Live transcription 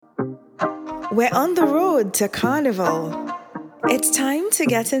We're on the road to Carnival. It's time to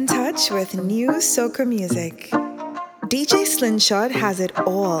get in touch with new soca music. DJ Slingshot has it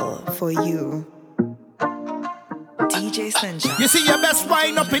all for you. DJ Slingshot. You see your best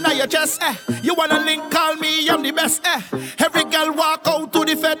wine up in your chest, You wanna link, call me, I'm the best, Every girl walk out to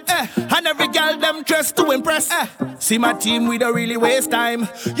the fed, And every girl them dressed to impress, See my team, we don't really waste time.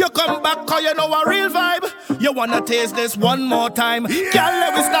 You come back cause you know a real vibe. You wanna taste this one more time. Girl,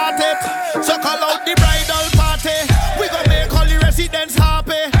 let me start it. So call out the bridal party. We gon' make all the residents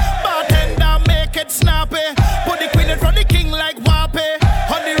happy. Bartender, make it snappy. Put the queen in front of the king like Wappy.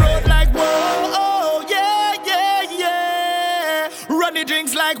 On the road like whoa, oh yeah, yeah, yeah. Run the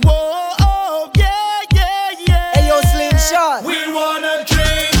drinks like whoa, oh yeah, yeah, yeah. Hey yo, Slingshot. We wanna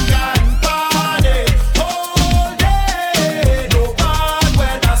drink and party all day. No bad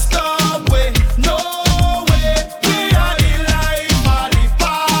weather stop way, no way. We are the life of the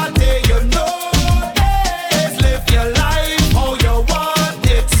party. You know this. Live your life how you want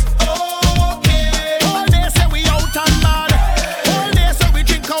it. Okay. All day say we out and mad. All day say we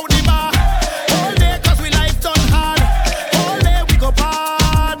drink out the bar. All day cause we life done hard. All day we go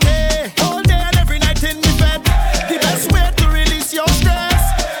party. All day and every night in the bed. The best way to release your stress.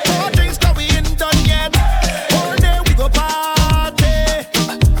 More drinks cause we ain't done yet. All day we go party.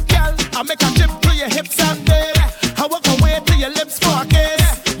 Girl, I make a trip to your hips and day. I walk away to your lips for a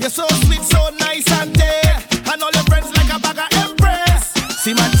kiss. You're so sweet, so nice and day. And all your friends like a bag of Empress.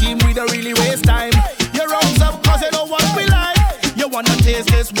 See my team, we don't really waste time. You rounds up cause you know what we like. You wanna taste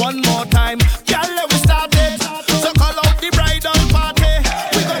this one more time. Girl, let me start it. So call out the bridal party.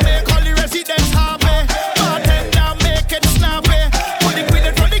 We gon' make all the residents happy. Bartender, make it snappy. Put the queen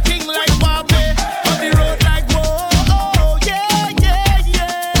in front of the king like Wappy. On the road like whoa, oh yeah, yeah,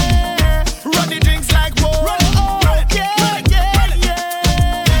 yeah. Run the drinks like whoa, oh yeah, yeah,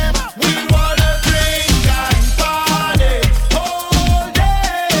 yeah. We wanna drink and party all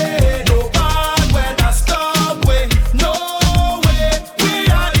day. No bad weather stop way, no way. We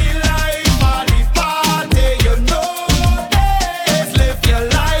are the life of the party. You know this. Live your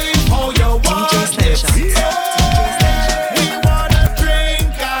life how you want it. We wanna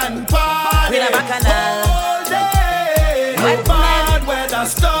drink and party With a bacchanal. all day. No bad weather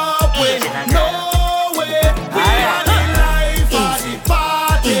stop way, no way. We are the life of the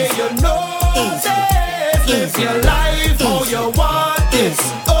party. You know this. Live your life how you want it.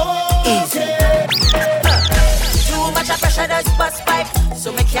 Okay. Too much of pressure does bust pipe,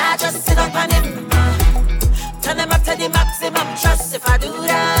 so me can't just sit up on him. Turn them up to the maximum trust. If I do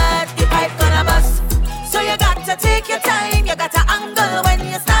that, the pipe gonna bust. So you got to take your time, you got to angle when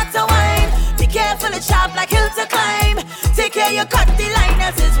you start to whine. Be careful, it's sharp like hill to climb. Take care, you cut the line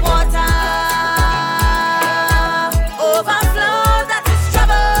as it's water. Overflow, that is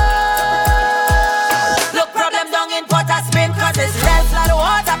trouble. Look, problem down in Port of Spain, cause it's red flood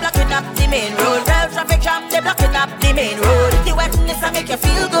water blocking up the main road. Rail traffic jam, they blocking up the main road. The wetness will make you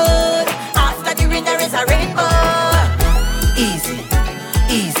feel good. After the rain, there is a rainbow. Easy,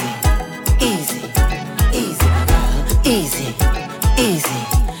 easy, easy, easy, girl. Easy, easy,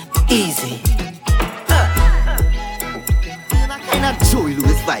 easy. Kind of Joey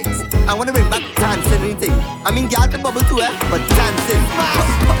Louis vibes. I want to bring back dancing and everything. I mean, y'all can bubble too, but dancing.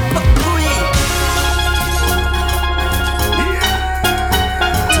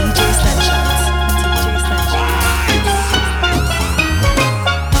 DJ Slingshot. DJ Slingshot.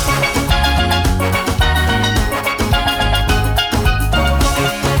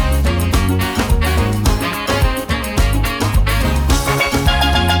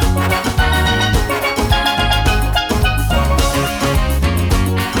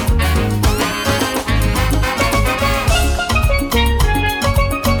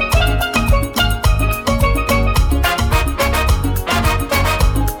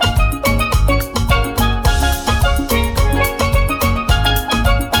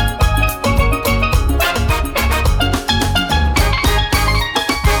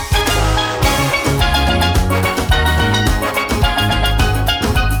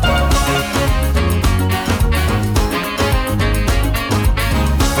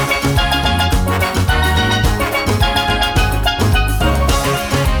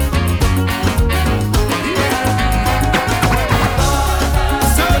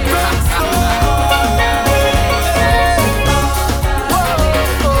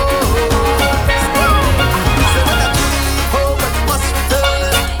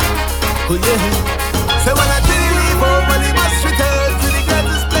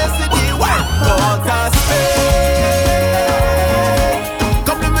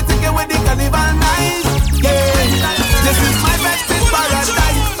 This is my best in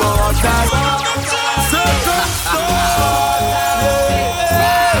paradise.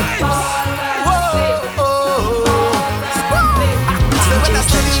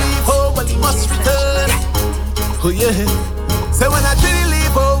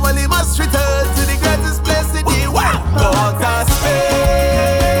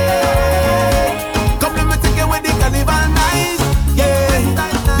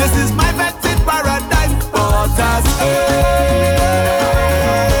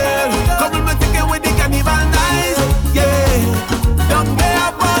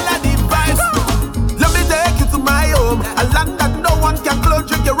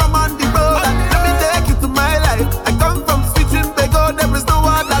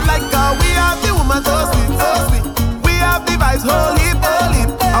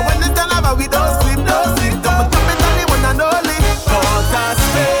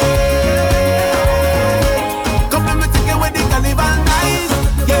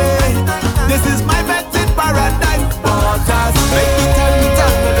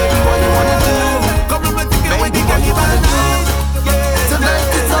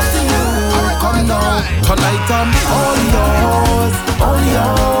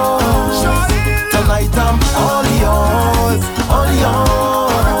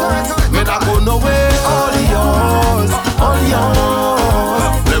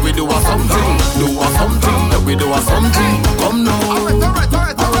 we do a something. Come now. Alright.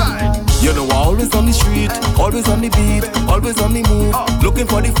 You know I always on the street, always on the beat, always on the move, looking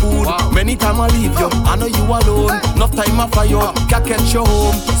for the food. Many times I leave you, I know you alone. Enough time I fire you, can't catch you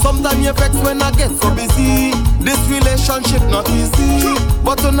home. Sometimes you vex when I get so busy. This relationship not easy,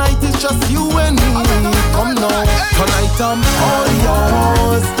 but tonight it's just you and me. Come now, tonight I'm all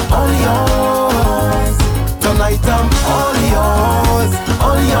yours, all yours. Tonight I'm all yours,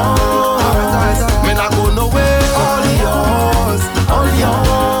 all yours. Man I go nowhere, all yours, all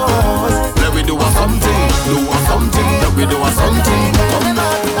yours. Let me do a something, let me do a something. Come now.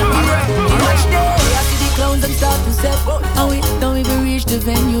 Watch day, I see the clowns and start to set, and we don't even reach the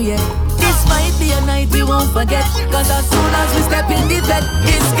venue yet. This might be a night we won't forget, cause as soon as we step in the bed,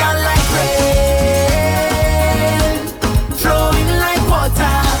 it's gone like rain, flowing like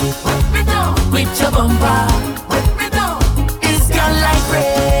water. With your bumper, it's gone like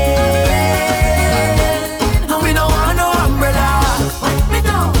rain, and we don't want no umbrella.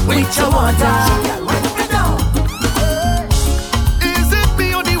 With your water. Is it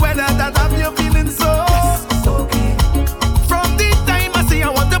me or the weather that have you feeling so? From the time I say I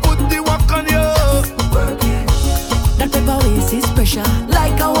want to put the work on you. That type of oasis pressure,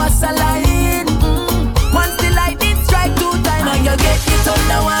 like a wasaline. Once the lightning strike 2 times, and you get it on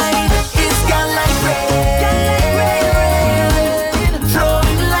the wine. It's gone like rain,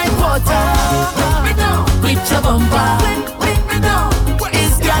 flowing like water. With your bumper,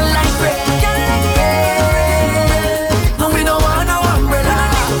 it's gone like rain, and we don't want no umbrella.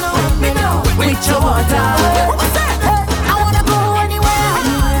 With your water. I wanna go anywhere,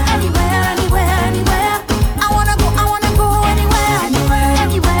 anywhere, anywhere, anywhere. I wanna go anywhere, anywhere,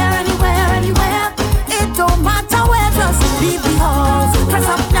 anywhere, anywhere, anywhere. It don't matter where, just leave the house, dress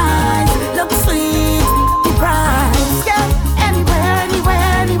up nice, look sweet, be bright. Yeah, anywhere, anywhere,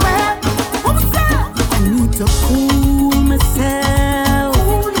 anywhere. What was that? I need to cool myself.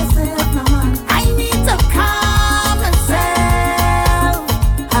 Cool yourself, man. I need to calm myself.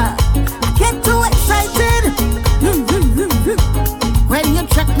 I get too excited when you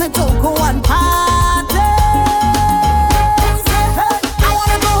check me to go and party. I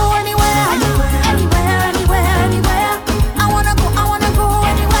wanna go anywhere, anywhere, anywhere, anywhere. I wanna go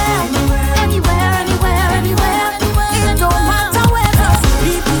anywhere, anywhere, anywhere, anywhere. It don't matter where, just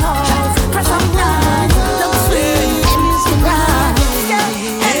leave the house, dress up nice, look sweet, be bright.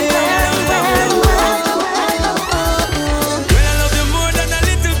 Anywhere, anywhere, anywhere. Girl, I love you more than a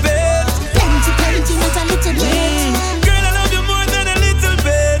little bit. Plenty, plenty, not a little bit. Girl, I love you more than a little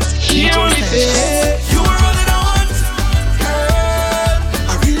bit. You are all that I want. Girl,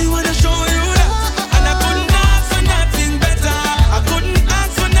 I really wanna show you that. And I couldn't ask for nothing better. I couldn't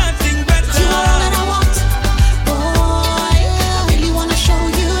ask for nothing better. You are all that I want, boy. I really wanna show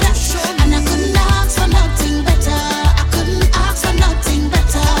you that, and I couldn't ask for nothing better. I couldn't ask for nothing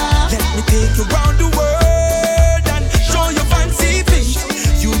better. Let me take you round the world and show you fancy things.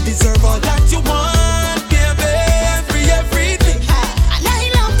 You deserve all that you want, baby. Everything. And I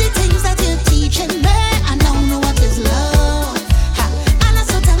love the things that you're teaching me. I don't know what is love, and I'm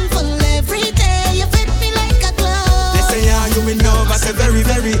so thankful every day. You fit me like a glove. They say, yeah, you in love. I say, very,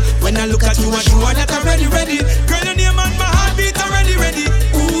 very. When I look at you, I sure that I'm ready, ready. Girl, your name and my heartbeat already ready.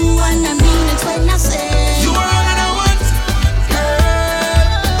 Ooh, and I mean it when I say You are all that I want.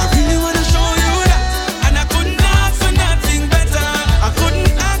 Girl, I really wanna show you that. And I couldn't ask for nothing better. I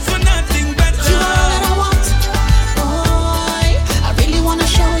couldn't ask for nothing better. you are all that I want, boy. I really wanna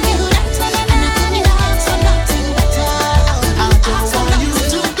show you that, and I couldn't ask for nothing better. I couldn't ask for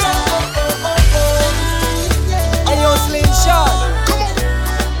nothing better. Hey, yo, Slim Shot.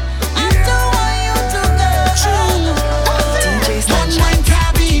 I don't want you to go.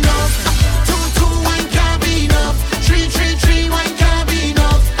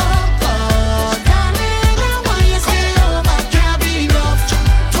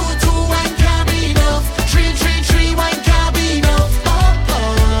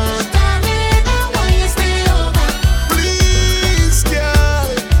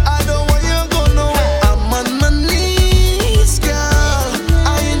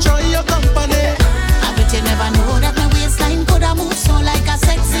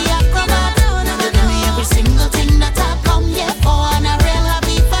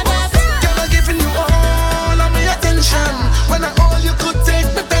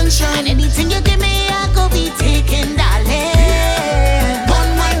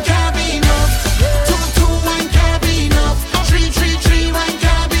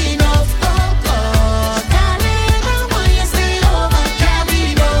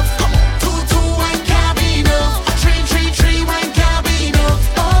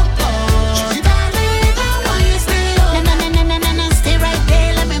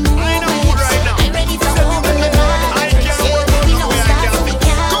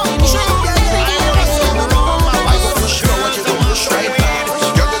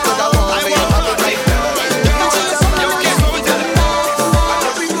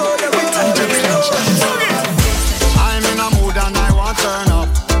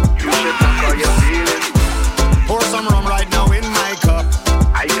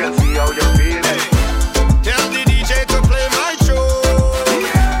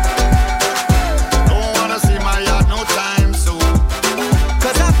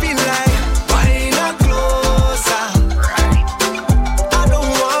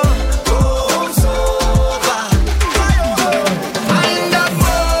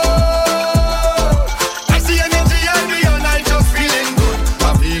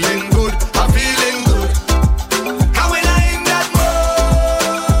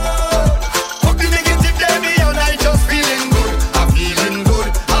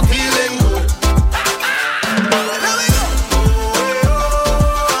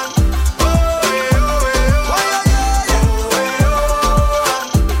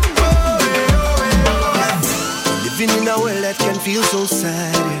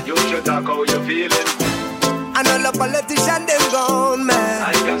 You should talk how you feeling. And all the politicians, them gone, man.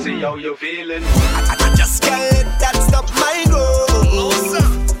 I can see how you feeling. I just can't let that stop my growth.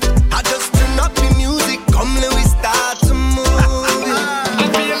 I just turn up the music, come let we start to move. I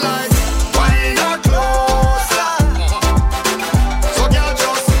feel like wind up closer. So girl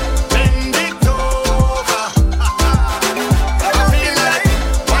just bend it over. I feel like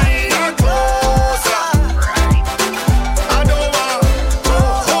wind up closer. I don't want to go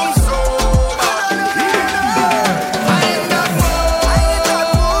home sober. Wind up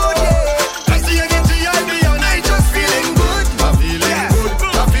mood, yeah. I see you get to your idea and I just feeling good. I'm feeling good.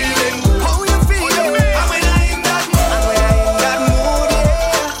 I'm feeling good. How you feeling? I'm when I in that mood. Yeah.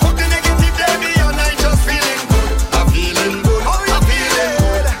 Fuck the negative, baby, and I just feeling good. I'm feeling good. I'm feeling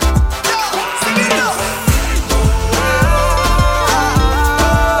good. Sing it out.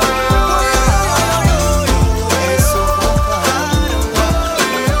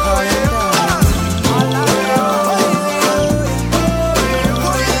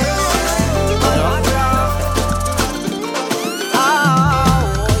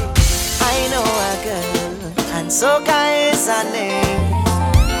 I know a girl, and soca is her name.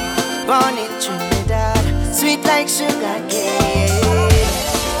 Born in Trinidad, sweet like sugar cane.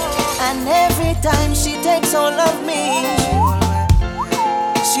 And every time she takes hold of me,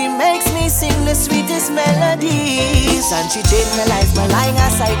 she makes me sing the sweetest melodies. And she changed my life by lying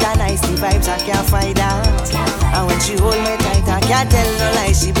aside and nice the vibes I can't find out. And when she hold me tight, I can't tell no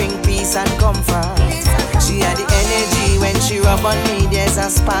lie. She bring peace and comfort. She had the energy when she rub on me. There's a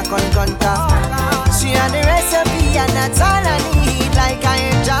spark on contact. She had the recipe and that's all I need. Like I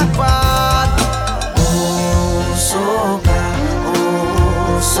am jackpot. Oh, soca,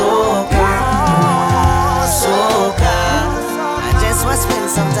 oh, soca, oh, soca. I just want to spend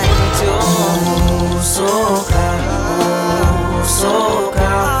some time with you. Oh, soca, oh,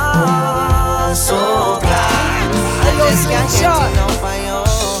 soca, oh, soca. I just can't get enough of you.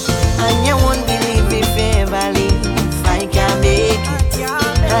 And you won't believe if you ever leave. I can't make it.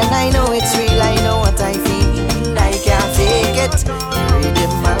 And I know it's real, I know what I feel. I can't fake it. The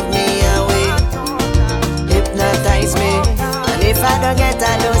rhythm of me away, hypnotize me. And if I don't get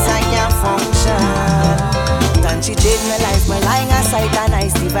a dose, I can't function. And she changed my life, my lying aside and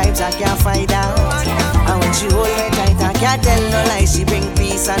nice the vibes I can't find out. And when she hold me tight, I can't tell no lie. She bring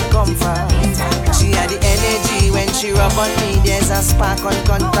peace and comfort. She had the energy when she rub on me. There's a spark on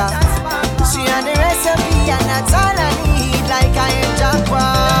contact. She had the recipe and that's all I need. Like I am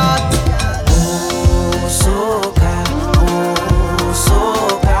jackpot. Oh, soca, oh,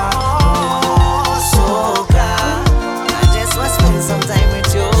 soca, oh, soca. I just want to spend some time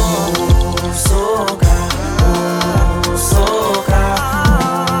with you. Oh, soca, oh, soca,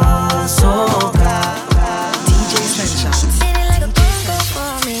 oh, soca. DJ Slingshot. Feeling like a go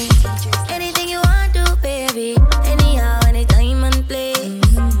for me. Anything you want to, baby. Anyhow, anytime and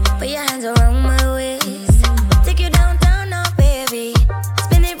place. Put your hands around my waist. Take you downtown now, baby.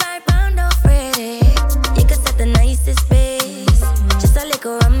 Spin it right round, don't fret it. You can set the nicest pace. Just a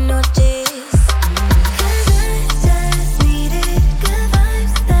little rum, no chase. 'Cause I just needed good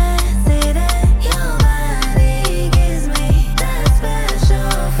vibes that say that your body gives me that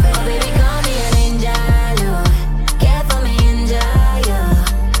special feel. Oh, baby, call me an angel. Care for me, enjoy you.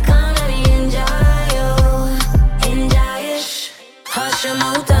 Come let me enjoy you. Enjoy it. Hush your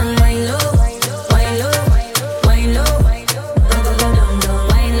mouth and wine low. Wine low. Wine low. Go, go, go down, down.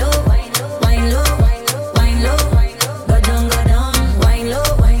 Wine low. Wine low. Wine low. Go down, go down. Wine low.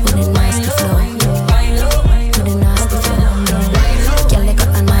 With a nasty flow. Wine low. With a nasty flow. Girl, you got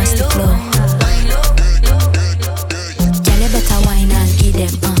a nasty flow. Girl, you better wine and give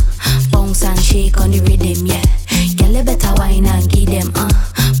them, bounce and shake on the rhythm, yeah. Girl, you better wine and give them,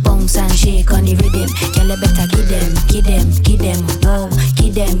 bounce and shake on the rhythm. Girl, you better give them, whoa.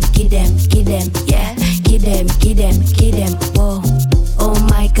 Give them, yeah. Give them, whoa. Oh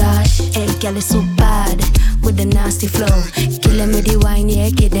my gosh, hey, girl, is so bad with the nasty flow. Kill them with the wine, yeah,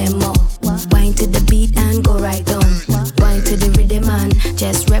 give them more. Wine to the beat and go right down. Wine to the rhythm and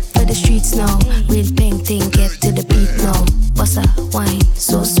just rep for the streets now. Real pink thing, get to the beat now. What's up, wine,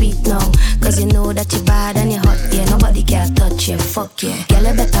 so sweet now. 'Cause you know that you're bad and you're hot, yeah. Nobody can touch you, fuck yeah. Girl,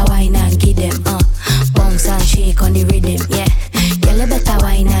 you better wine and give them, bounce and shake on the rhythm, yeah. Girl, you better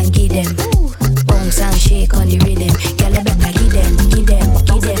wine and give them, bounce and shake on the rhythm. Girl, you better give them, whoa.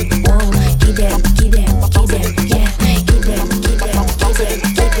 Give them, yeah. Give them.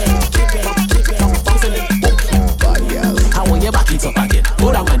 I want you back it up again.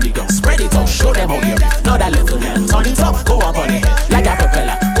 Go down on the ground, spread it out, show them how you real. Now that little girl, turn it up, go up on the head like a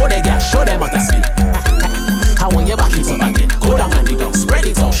propeller. Go there, girl, show them how to speed. I want you back it up again. Go down on the ground, spread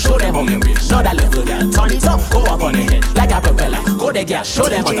it how you reach. Know that level, girl. Turn it up, go up on the head like a propeller. Go there, girl. Show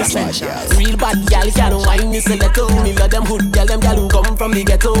them what I said. Real bad girl, can't wine this little. Me love them hood girl, them girl who come from the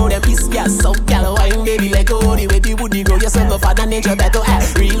ghetto. Them piece girl, so girl wine baby let go. The way the woody go, you say my father nature better.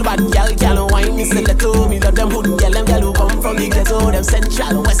 Real bad girl, can't wine this little. Me love them hood girl, them girl who come from the ghetto. Them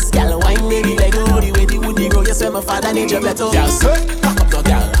central west girl wine baby let go. The way the woody go, you say my father nature better. Yes, cock up the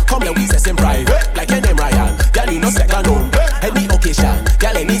girl, come let we say in private. Like your name Ryan, girl you no second home. Any occasion,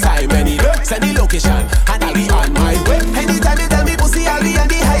 girl anytime, any send the location, and I'll be on my way. Anytime you tell me pussy, I'll be on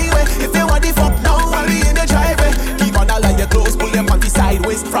the highway. If you want the fuck now, I'll be in the driveway. Keep on line your clothes, pull your panty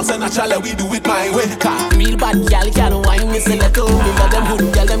sideways. From so natural, we do it my way. Real bad girl, can't wine me say let go. Me love them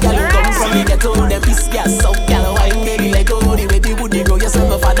good girl, them girl who come from the ghetto. Them piece girl, so girl wine baby let go. The way the woody go, you say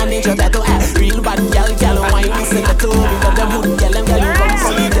my father nature better. Real bad girl, can't wine me say let go. Me love them good girl, them girl who come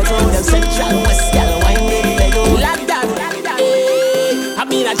from the ghetto. Them central west girl wine baby let go. Like that, I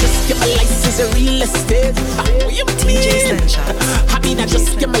mean I just get my license in real estate. What you mean? I mean I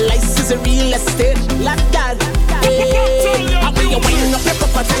just get my license in real estate. Like that. I mean you wind up your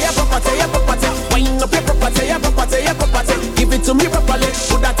property, your property, your property. Wind up your property, your property, your property. Give it to me properly.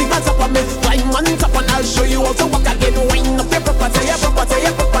 Put that thing on top of me. Climb on top and I'll show you how to walk again. Wind up your property, your property,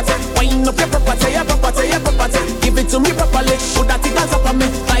 your property. Wind up your property, your property, your property. Give it to me properly. Put that thing on top of me.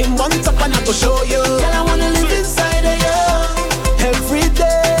 Climb on top and I'll show you. Girl, I wanna live inside of you every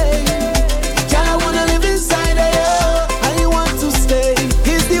day. Girl, I wanna live inside of you. I want to stay.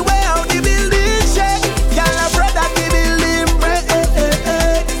 It's the way how the building shake. Girl, I brought that the building break.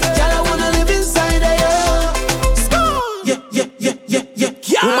 Girl, I wanna live inside of you.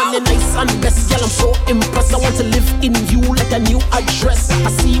 Yeah. Woman, you're nice and best. Girl, I'm so impressed. I want to live in you like a new address. I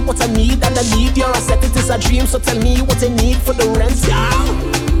see what I need and I need your asset. It is a dream, so tell me what I need for the rent. Yeah.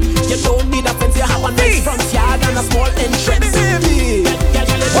 You don't need a fence, you have a nice front yard and a small entrance.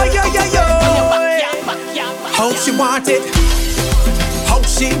 How she want it, how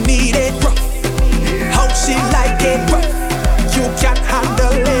she need it, rough. How she like it, rough. You can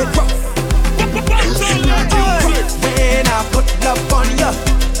handle it, rough. When I put love on you,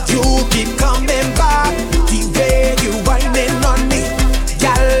 you keep coming back. The way you whining on me,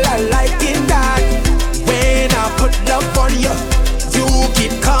 girl, I liking that. When I put love on you, you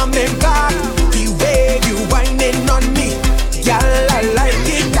keep coming back. The way you whining on me, girl, I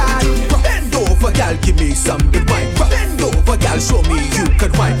liking that. Bend over, girl, give me some good wine. Bend over, girl, show me you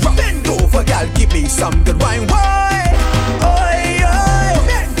can wine. Bend over, girl, give me some good wine. Why? Oi, oi.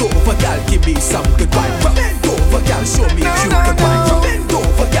 Bend over, girl, give me some good wine. Bend over, girl, show me you can wine. Bend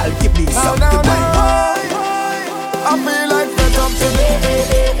over, girl, give me some good wine. I feel like sweat up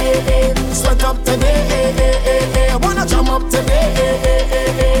today, sweat up today. I wanna jump up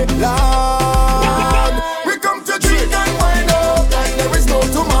today, Lord. We come to drink and wind up like there is no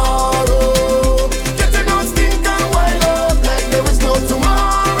tomorrow. Getting on stink and wind up like there is no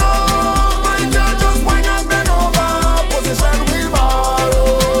tomorrow. My girl just wind and bend over, position we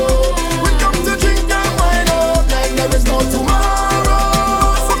borrow. We come to drink and wind up like there is no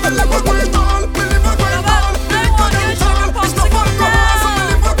tomorrow. So we live a great ball, we live a great ball.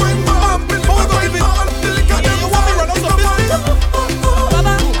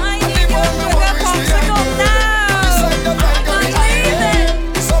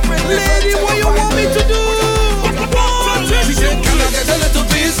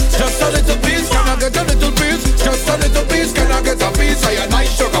 Just a little piece, can I get a little piece? Just a little piece, can I get a piece of your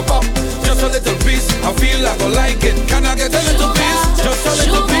nice sugar pop? Just a little piece, I feel I go like it. Can I get a little piece? Just a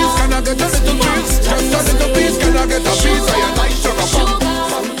little piece, can I get a little piece? Just a little piece, can I get a piece of your nice sugar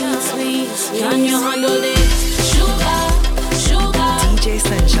pop? Can you handle this? Sugar, DJ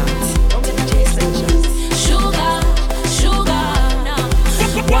Slingshot. sugar.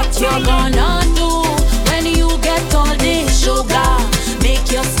 What you gonna do when you get all this sugar?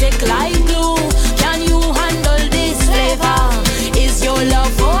 Make you stick like glue. Can you handle this flavor? Is your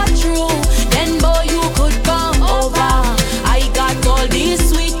love for true? Then boy you could come over. I got all this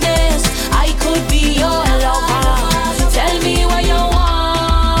sweetness, I could be your lover. Tell me what you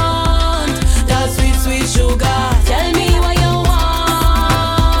want, that sweet, sweet sugar. Tell me what you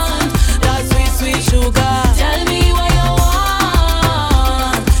want, that sweet, sweet sugar. Tell me what you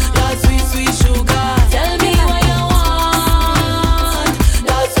want, that sweet, sweet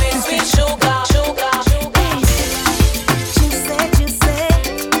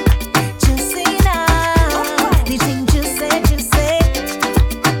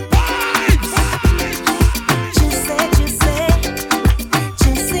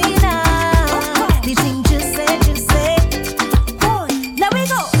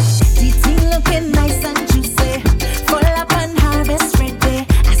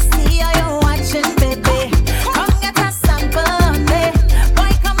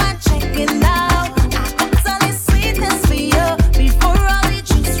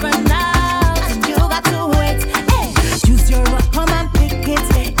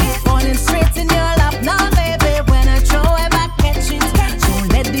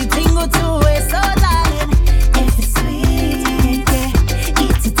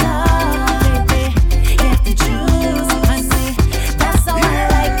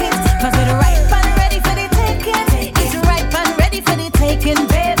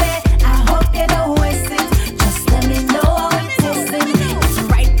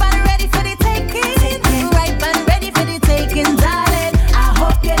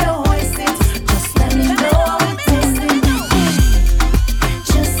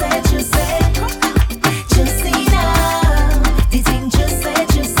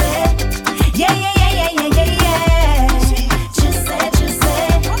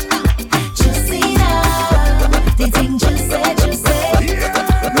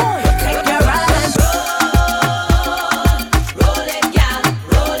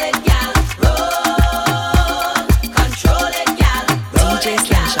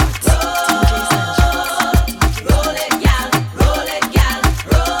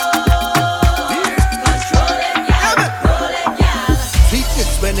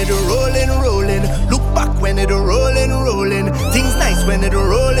When it rolling, rolling. Look back when it rolling, rolling. Things nice when it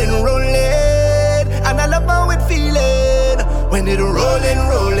rolling, rolling. And I love how it feeling. When it rolling,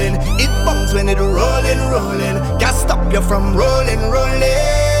 rolling. It bumps when it rolling, rolling. Can't stop you from rolling, rolling.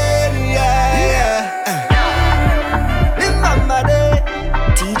 Yeah. Remember that.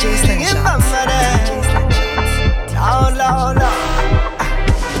 DJ Slingshot. Remember that. Lord, Lord, Lord.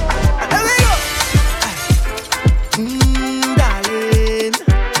 There we go. Darling.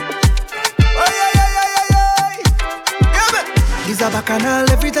 She's a bacchanal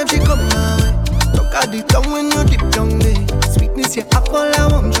every time she come my way. Talk at the tongue when you dip down there. Sweetness, you apple, I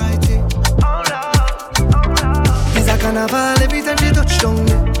won't try to. She's a carnival every time she touch down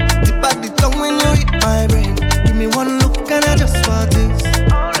there. Tip at the tongue when you hit my brain. Give me one look and I just want this.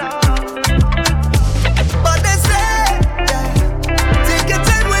 But they say, yeah, take your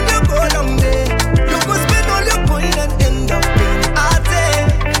time when you go down there. You go spend all your coin and end up in heartache.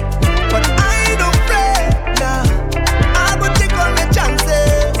 But I don't pray now. I go take all the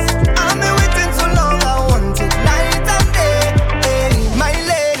chances. I've been waiting so long, I want it night and day. Hey, my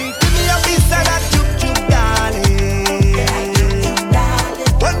lady, give me a piece of that juke juke, darling.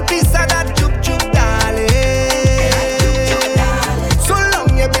 One piece of that juke juke, darling. So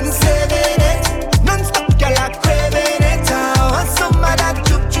long you've been saving it, non-stop girl are craving it. I want some of that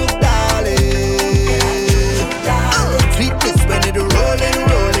juke juke, darling. Sweetness when it rolling,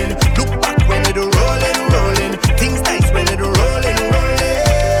 rolling. Look back when it rolling, rolling. Things nice when it rolling, rolling.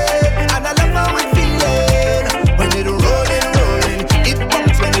 And I love how it feeling. When it rolling, rolling. It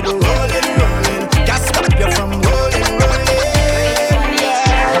bumps when it rolling, rolling. Can't stop you from rolling, rolling.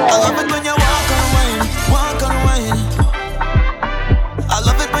 I love it when you walk on wine, walk on wine. I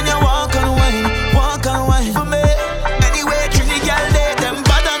love it when you walk on wine, walk on wine. For me, anyway, Trini girl, them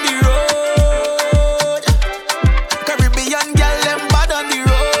bad on the road. Caribbean girl, them bad on the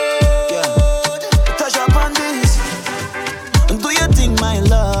road. Touch up on this. Do you think, my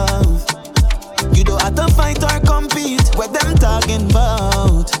love? You don't have to fight or compete. What them talking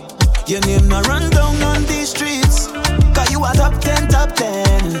about? Your name not run down on these streets. Cause you are top 10, top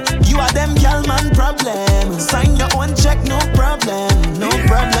 10. You are them gal man problem. Sign your own check, no problem, no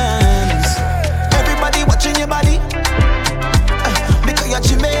problems. Everybody watching your body. Because you're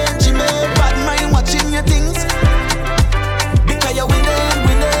Jimaine, bad mind watching your things. Because you're winning,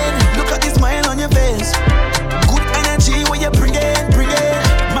 winning. Look at the smile on your face. Good energy when you bring it, bring it.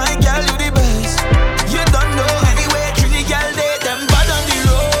 My gal, you the best. You don't know anyway, Trini gal, them bad on the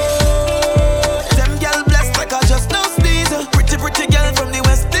road. Them gal blessed like I just no sneeze. Pretty, pretty gal from the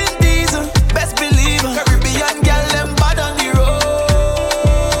West Indies. Best believe Caribbean gal, them bad on the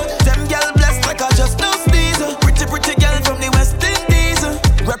road. Them gal blessed like I just no sneeze. Pretty, pretty gal from the West Indies.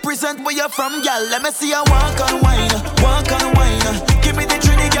 Represent where you're from, gal. Let me see you walk on wine, walk on wine. Give me the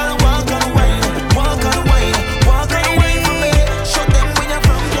Trini gal, walk on wine, walk on wine, walk on wine for me. Show them where you're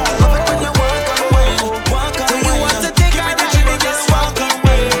from, gal. Love it when you walk on wine, walk on wine. You want to take give me the Trini gal, walk on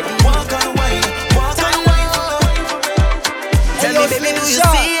wine, walk on wine, walk on wine for me. Tell me, baby, do you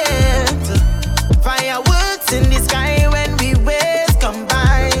see it? Fireworks in the sky when we waves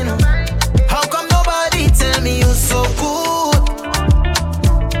combine. How come nobody tell me you so good?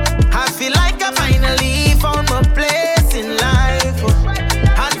 I feel like I finally found my place in life.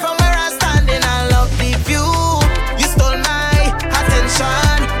 And from where I'm standing, I love the view. You stole my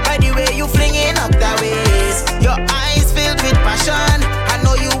attention by the way you flinging up that waist. Your eyes filled with passion. I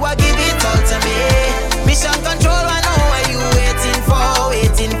know you are giving it all to me. Mission control, I know what you waiting for,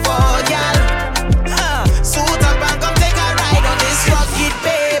 girl. Suit up and come take a ride on this rocket,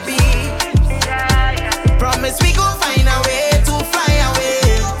 baby. Promise we gon' find a way to fly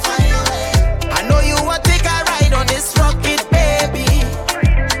away. I know you want take a ride on this rocket, baby.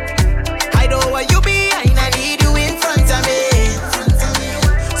 I know where you behind, I need you in front of me.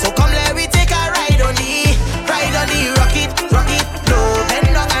 So come let me take a ride on the rocket, rocket. No,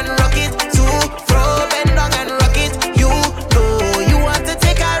 bend down and rock it. Two, throw, bend down and rock it. You know you want to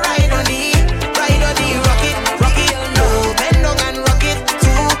take a ride on the rocket, rocket. No, bend down and rock it.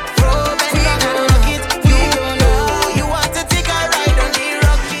 Two, throw, bend down and rock it. You know you want to take a ride on the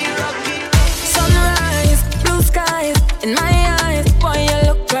rocket, rocket. Sunrise, blue skies in my eyes. Boy, you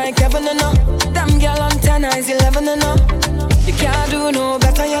look like heaven and know. Damn girl on 10 eyes, 11 and know. You can't do no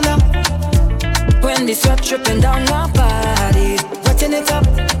better, you know. When the sweat dripping down your body, wetting it up,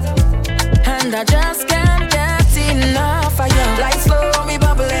 and I just can't get enough of you. Like slow, me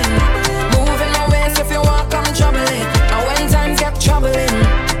bubbling, moving your waist if you want, come troubling. And when times get troubling,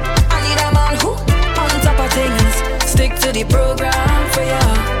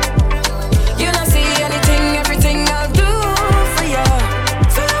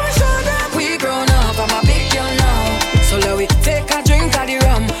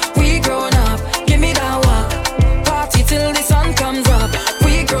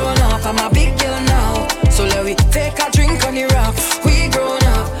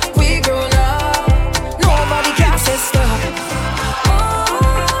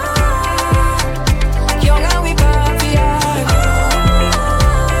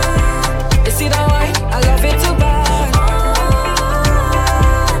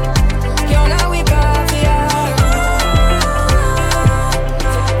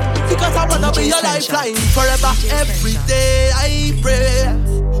 your lifeline forever. Every day I pray.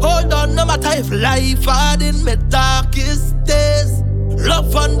 Hold on, no matter if life hard in my darkest days.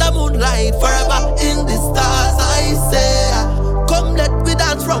 Love under moonlight forever in the stars. I say, come let we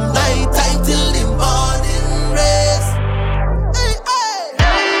dance from night time till the morning rays. Hey, hey,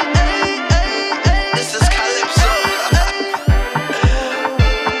 hey, hey, hey, hey. This is Calypso.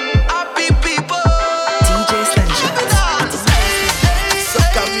 Happy people. DJ Slingshot.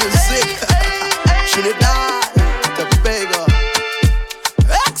 Soca music. Trinidad, Tobago.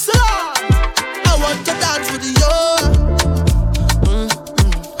 Excellent. I want to dance with you.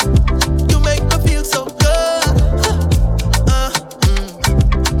 You make me feel so good. I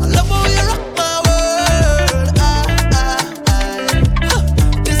love how you rock my world.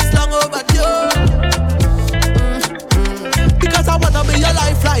 This long overdue. Because I wanna be your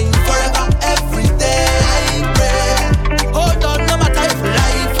lifeline forever. Every day I pray. Hold on, no matter if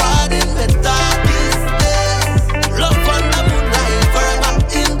life hard in the darkest days. Love on the moonlight forever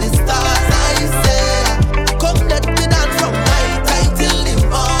in the stars. I say, come let me dance from night time till the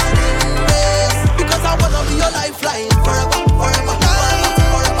morning rays. Because I wanna be your lifeline forever, forever, forever,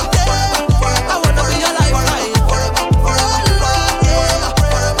 forever, forever, forever. I wanna be your lifeline forever, forever, forever,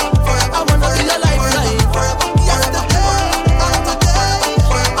 forever, forever. I wanna be your lifeline forever, yesterday, today.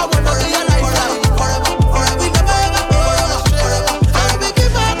 I wanna be your lifeline forever, forever. We never ever, forever, forever. And we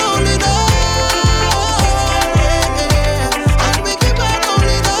keep on holding on. And we keep on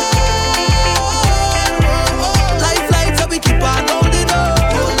holding on. Lifeline, so we keep on holding on.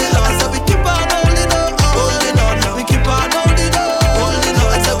 Holding on, so we keep on holding on. Holding on, we keep on holding on. Holding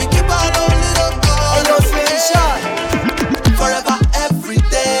on, so we keep on holding on. Ain't no Slingshot. Forever, every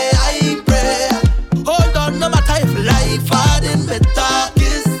day I pray. Hold on, no matter if life hard in the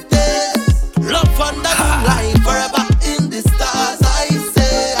darkest days. Love under moonlight forever in the stars. I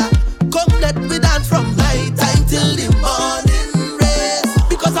say, come let me dance from night time till the morning rays.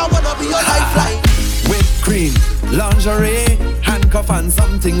 Because I wanna be your lifeline. Whipped cream, lingerie, handcuff and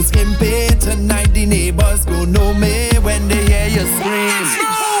something skimpy. Tonight the neighbors go know me when they hear you scream.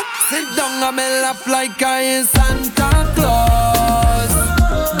 Sit down on my lap like I is Santa Claus.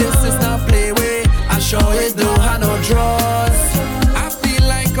 This is not play way, I show it don't have no draws. I feel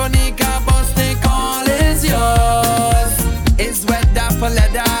like Onika, but they call is yours. It's weather for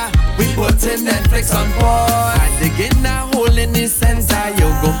leather, we put in Netflix on pause. I dig in a hole in the center, you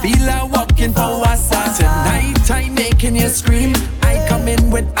go feel like walking for wassa. Tonight I'm making you scream, I come in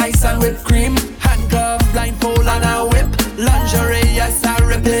with ice and whipped cream. Handcuff, blindfold and a whip, lingerie, yes I'm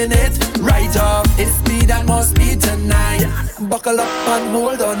ripping it. Right off, it's speed and more speed tonight. Buckle up and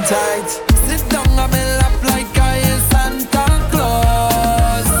hold on tight. Sit down on my lap like I is Santa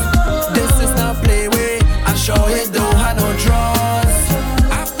Claus. This is not play way, I show it don't have no draws.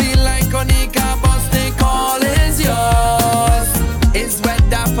 I feel like Onika, but they call is yours. It's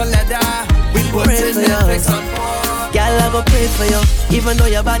weather for leather, we put Pray in for you. Netflix on pause. Girl, I go pray for you, even though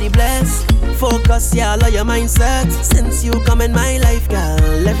your body blessed. Focus, yeah, all your mindset. Since you come in my life,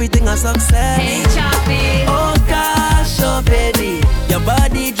 girl, everything a success. Hey, Choppy. Oh gosh, oh baby, your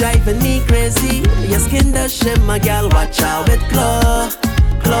body driving me crazy. Your skin does shimmer, girl, watch out with glow,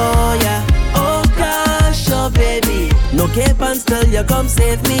 glow, yeah. Oh gosh, oh baby, no cape and still you come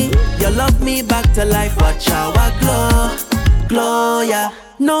save me. You love me back to life, watch out, what glow, glow, yeah.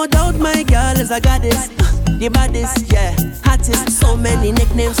 No doubt my girl is a goddess, the baddest, yeah, hottest. So many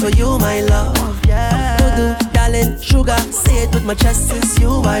nicknames for you, my love, yeah. Doodoo, darling, sugar, say it with my chest, it's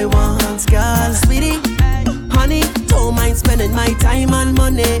you I want, girl. Sweetie, honey, don't mind spending my time and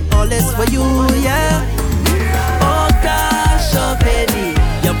money. All this for you, yeah. Oh gosh, oh baby,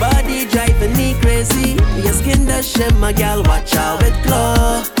 your body driving me crazy. Your skin does shimmer, girl, watch out with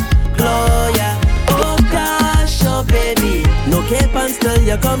glow, glow, yeah. Oh gosh, oh baby, no cape and still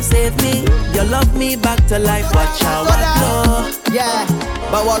you come save me. You love me back to life, watch out with glow. Yeah,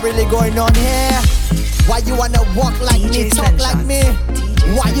 but what really going on here? Why you wanna walk like me, talk like me?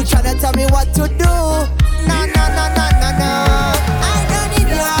 Why you tryna tell me what to do? No, no, no, no, no, no. I don't need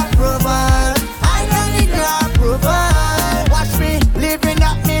your approval. I don't need your approval. Watch me living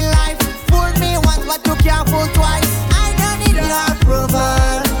up me life. Fool me once, but you can't fool twice. I don't need your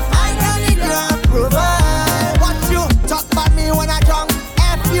approval. I don't need your approval. Watch you talk about me when I drunk.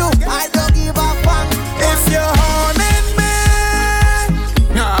 F you, I don't give a fuck. If you're haunting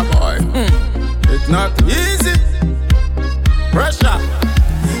me, nah boy, it's not easy. Pressure.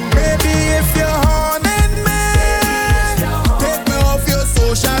 Baby, if you're haunting me,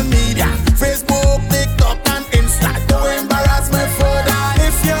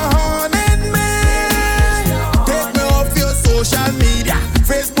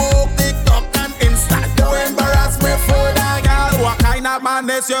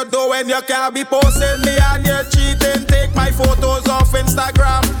 madness you doing? You can't be posting me and you're cheating. Take my photos off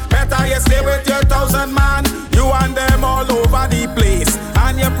Instagram. Better you stay with your 1,000 man. You and them all over the place.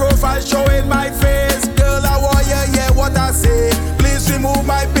 And your profile showing my face. Girl, I want you hear what I say. Please remove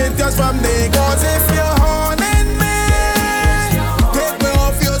my pictures from there. Cause if you're haunting me, take me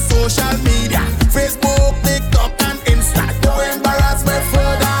off your social media. Facebook, TikTok and Insta. Don't embarrass me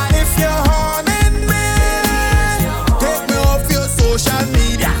further. If you're haunting me, take me off your social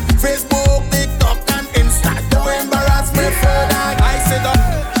media. Facebook, TikTok and Insta. Don't embarrass me further. I said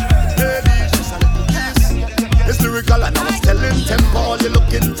it's lyrical and I was telling tempo. All you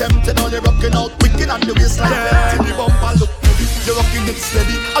looking tempted, all you rocking out wicked and the waistline. Yeah, the bumper look heavy, you're rocking it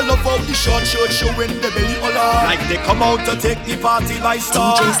steady. I love how the short shirt showing the belly all out. Like they come out to take the party by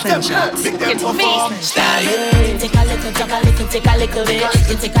storm. DJ Slim Shot. Big them perform. You take a little, talk a little, take a little bit.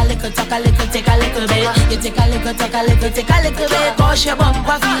 You take a little, talk a little, take a little bit. You take a little, talk a little, take a little bit. Cause your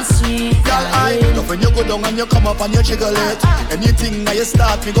bumper feels sweet. Girl, I love when you go down and you come up and you jiggle it. Anything that you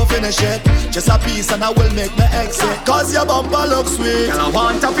start, me go finish it. Just a piece and I will make me exit. Cause your bumper looks sweet. Girl, I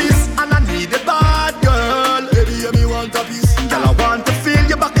want a piece and I need it bad, girl. Baby, you me want a piece. Girl, I want to feel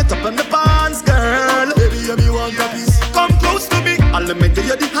you back it up in the pants, girl. Baby, you me want a piece. Come close to me, I'll let me give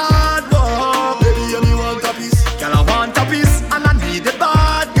you the hard work. Baby, you me want a piece. Girl, I want a piece and I need it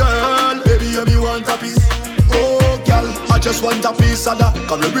bad, girl. Baby, you me want a piece. Oh, girl, I just want a piece of that.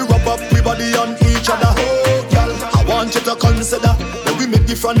 Come let me rub up we body on each other. Oh, girl, I want you to consider that we make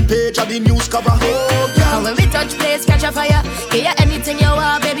the front page of the news cover. Oh, girl, when we touch place, catch a fire. Get you anything you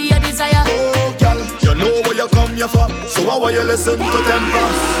want, baby, you desire. Oh, girl, you know where you come here for. So why will you listen to temper?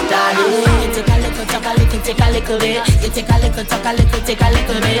 Darling, you take a little, talk a little, take a little bit. You take a little, talk a little, take a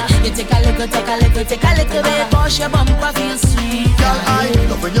little bit. You take a little, talk a little, take a little bit. Cause your bumper feels sweet. Girl, I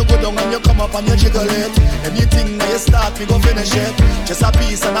love when you go down and you come up and you jiggle it. Anything that you start, we go finish it. Just a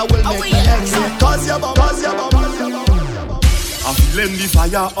piece and I will make me exit. Cause your bum, cause your bum, cause your bum. I'm feeling the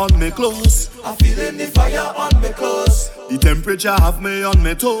fire on me clothes. I'm feeling the fire on me clothes. The temperature have me on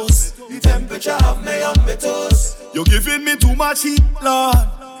me toes. The temperature have me on me toes. You're giving me too much heat, Lord.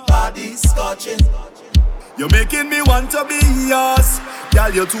 Body scorching. You're making me want to be yours.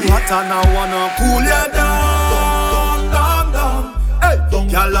 Girl, you're too hot and I wanna cool you down, down, down. Hey,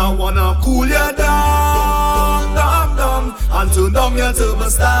 girl, I wanna cool you down, down, down. And turn down you to my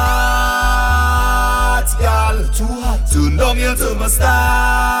start, girl. Too hot. Turn down you to my start.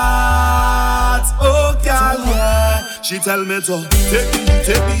 Oh, girl, yeah. She tell me to take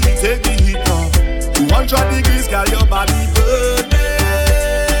the heat now. 200 degrees, girl, your body burning.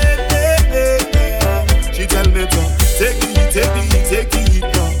 She tell me to take the heat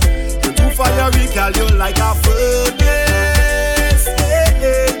now. You're too fiery, girl, you're like a furnace.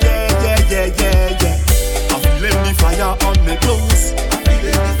 Yeah. I'm feeling the fire on me clothes.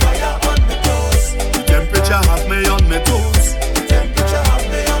 The temperature have me on me toes.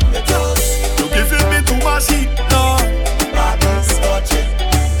 You're giving me too much heat, Lord. Body scorching.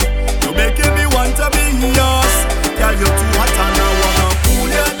 You're making me want to be yours. Girl, you're too hot and I wanna cool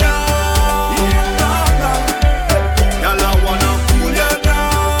you down. Girl, I wanna cool you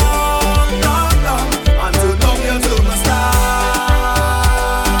down. And turn down you to my start.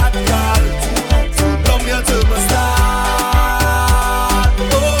 Girl, turn down you to my start.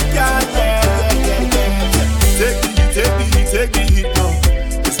 Oh, girl, yeah. Take the heat now.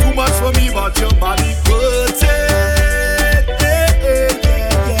 It's too much for me, but your body worth it.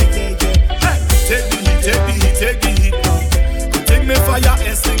 Take the heat now. Go take me fire,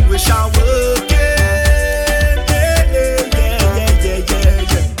 extinguish and work it. Yeah.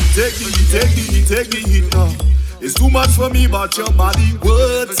 Take the heat now. It's too much for me, but your body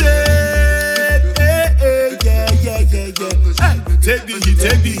worth it. Yeah. Hey,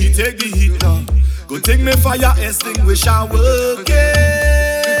 take the heat now. Go take me fire, extinguish and work it. Yeah.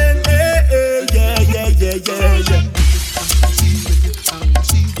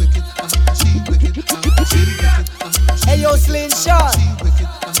 Hey yo, Slim Shot.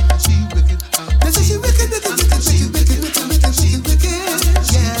 This is your wicked, yeah.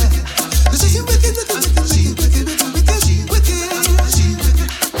 This is your wicked.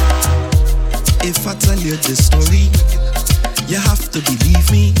 If I tell you this story, you have to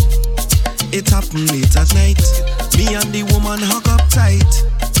believe me. It happened late at night. Me and the woman hug up tight.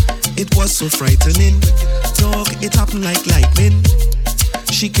 It was so frightening. Dog, it happened like lightning.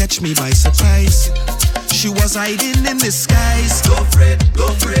 She catch me by surprise. She was hiding in disguise. Go for it.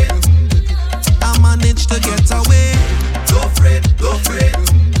 I managed to get away. Go for it.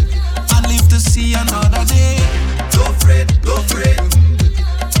 I live to see another day. Go for it.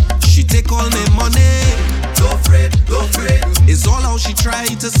 She take all my money. Go for it. It's all how she she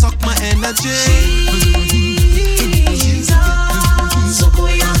tried to suck my energy. Jesus,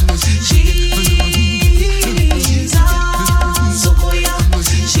 Sokoya. Jesus, Sokoya.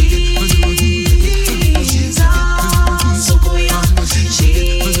 Jesus, Sokoya.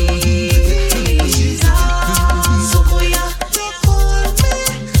 Jesus, Sokoya. They call me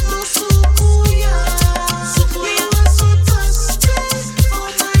Sokoya. Sokoya was so thirsty for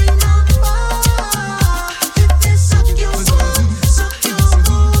my number. If they suck your foot, suck your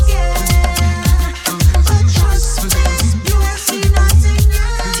boogie. But trust me, you have seen nothing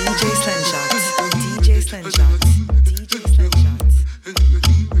yet. DJ Slingshot. DJ Slingshot. DJ Slingshot.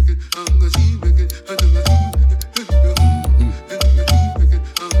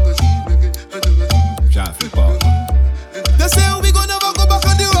 They say we gon' never go back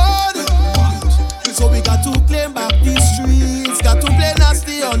on the road. So we got to claim back these streets. Got to play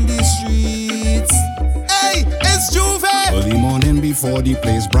nasty on these streets. Hey, it's Juve. Early morning before the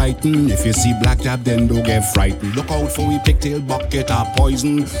place brighten. If you see black tab, then don't get frightened. Look out for we pigtail bucket of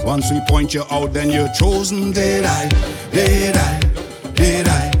poison. Once we point you out, then you're chosen. Did I? Did I? Did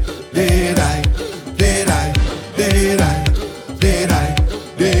I? Did I? Did I? Did I? Did I?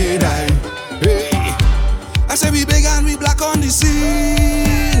 Did I? Hey. I say we big and we black on the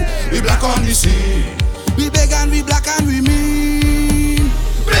scene. We black on the scene. We big and we black and we mean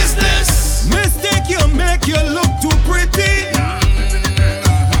business. Mistake you make you look too pretty.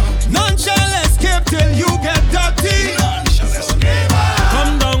 None shall escape till you get dirty.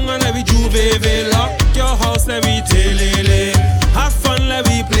 Come down and let me Juve. Lock your house, let me telele. Have fun, let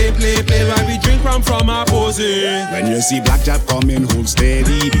me play. While we drink from our posing. When you see black jab coming, hold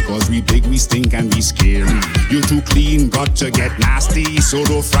steady. Because we big, we stink and we scary. You too clean, got to get nasty. So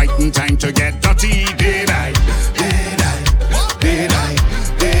don't frighten, time to get dirty. Did I? Did I? Did I?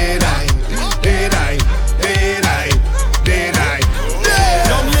 Did I? Did I? Did I? Did I?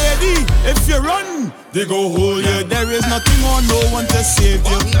 Young lady, if you run, they go hold you. There is nothing or no one to save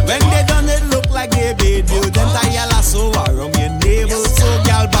you. When they done it look like they bait you. Then tie your lasso around your navel. So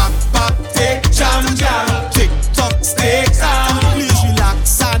gal back, take jam, gal. Tick-tock, stakes on. Please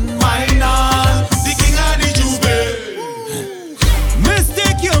relax and mind on. The king of the Juve.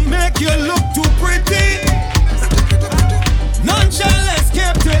 Mistake you make you look too pretty. None shall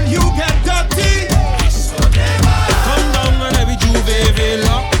escape till you get dirty. Come down and let me Juve.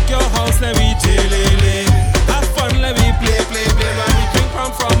 Lock your house, let me telele. Have fun, let me play. When we drink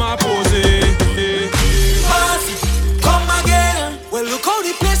from our posing. Mercy, come again. Well, look how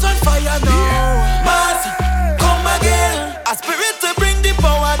the place on fire now. Mercy, come again. A spirit to bring the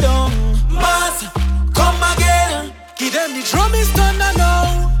power down. Mercy, come again. Give them the drum is thunder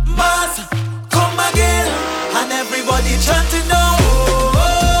now. Mercy, come again. And everybody chanting now.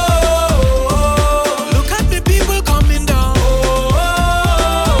 Look at the people coming down.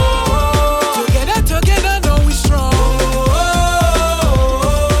 Together, now we strong.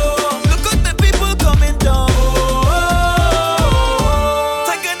 Look at the people coming down.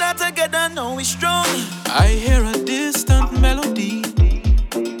 Together, now we strong. I hear a distant melody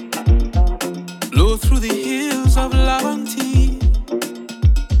blow through the hills of Lavanti.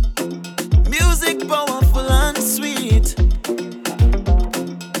 Music powerful and sweet.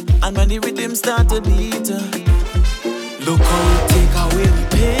 And when the rhythm start to beat, look how it take away the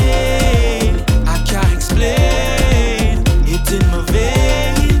pain. I can't explain. It's in my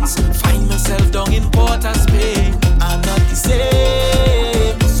veins. Find myself down in Port of Spain. I'm not the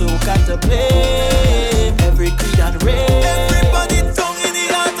same, so got to blame every creed and race. Everybody down in the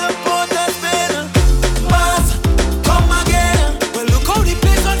heart of Port of Spain. Mars, come again. Well, look how the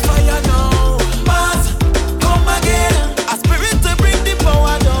place on fire now. Mars, come again. A spirit to bring the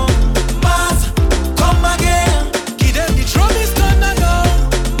power down. Mars, come again. Give them the drum is thunder now.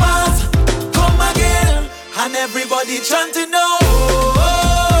 Mars, come again. And everybody chanting now.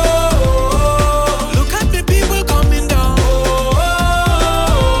 Look at the people coming down.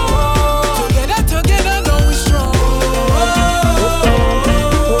 Together, now we strong.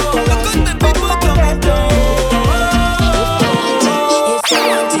 Look at the people coming down. If you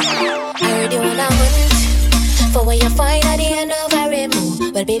want it, I already wanna want it. For what you find at the end of a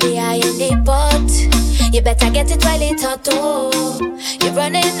rainbow. Well, baby, I am the pot. You better get it while it's hot, oh. You're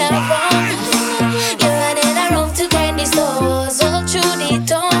running around. You're running around to candy stores. All through the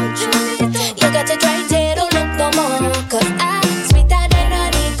town. You got to try it, don't look no more. Cause I'm sweeter than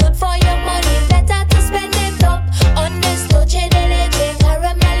honey. Good for your money. Better to spend it up. On this Dolce de Leche.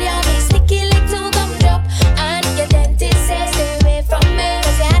 Caramel yummy. Sticky lick to gum drop. And your dentist says stay away from me.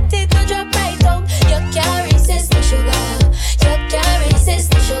 Cause you had it to drop right down. You can't resist the sugar. You can't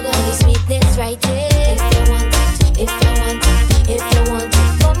resist the sugar. The sweetness right there. If you want it, if you want it, if you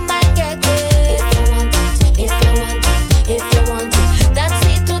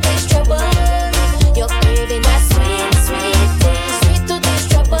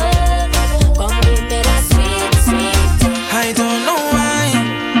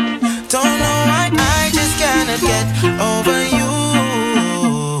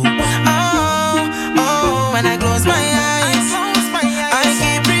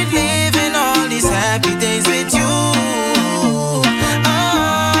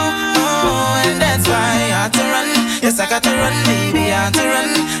had to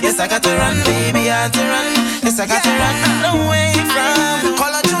run. Yes, I got to run, baby, I had to run. Yes, I got to run away from.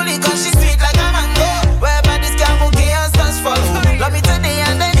 Call her Julie, cause she's sweet like a mango. Wherever this girl go, chaos does follow. Love me today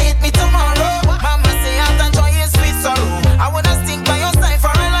and then hate me tomorrow. Mama say after joy is sweet sorrow. I wanna stick by your side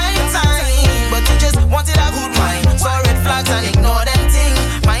for a lifetime, but you just wanted a good mind. So red flags and ignore them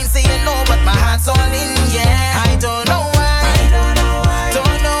things. Mine say you know, but my heart's all in, yeah. I don't know why,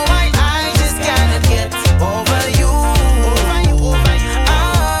 don't know why. I just cannot get over you.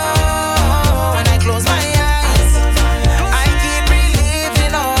 Oh, when I close my eyes, I keep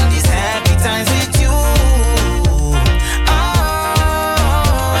reliving all these happy times with you.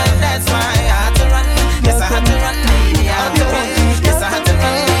 Oh, and that's why I had to run. Yes, I had to run, baby, I had to run. Yes, I had to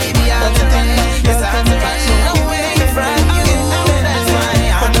run, baby, I had to run. Yes, I had to run away from you. That's why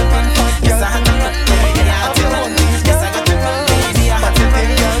I had to run. Yes, I had to run, baby, I had to run. Yes, I got to run, baby, I had to run.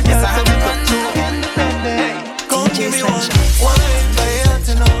 Yes, I had to run. Come give me one by your heart,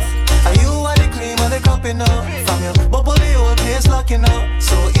 you know. Are you are the cream of the cup, you know? From your bubble, the whole place locking up.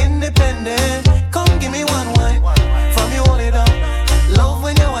 So independent. Come give me one wine. From you hold it up. Love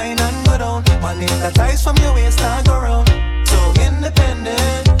when you wine and go down. Money that ties from your waist and go round. So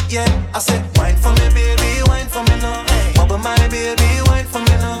independent. Yeah, I said wine for me, baby, wine for me now. Bubble my baby, wine for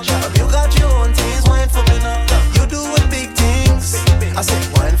me now. You got your own things, wine for me now. You doing big things. I said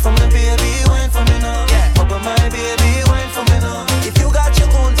wine for me, baby, wine for me now. Bubble my baby, wine for me now. If you got your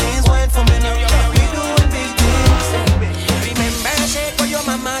own things, wine for me now. We doing big things. Remember, shake for your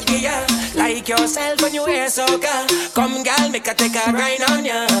mama, yeah. Like yourself when you hear soca. Come, girl, make a take a grind on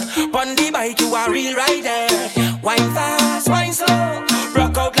ya. On the bike, you are real rider. Wine fast, wine slow.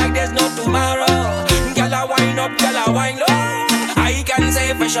 Rock out like there's no tomorrow. Girl, I wine up, girl, I wine low. I can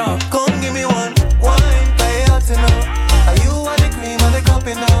say for sure. Come give me one wine by your heart, you know. Are you are the cream of the cup,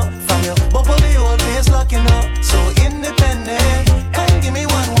 you know? From your bubble, the whole place locking up. So independent. Come give me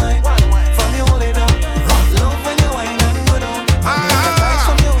one wine. From you hold it up. Love when you wine and go down. Ties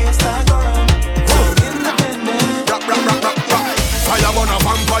from your waist and go round. So independent. Fire burn a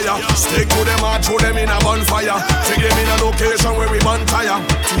vampire. Stick to them and throw them in a bonfire. Take them in a location where we burn tire.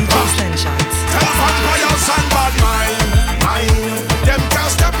 Tell vampires and bad mind. Them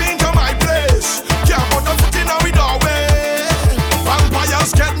can't step into my place. Can't put a foot in our doorway.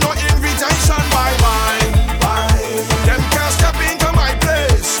 Vampires get no invitation by mine. Them can't step into my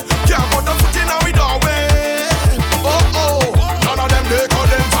place. Can't put a foot in our doorway. Oh, none of them they call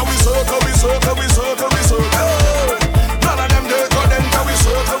them. How we circle, we circle, we circle, we circle. None of them they call them. How we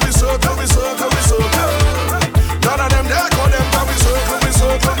circle, we circle, we circle, we circle. None of them they call them. How we circle, we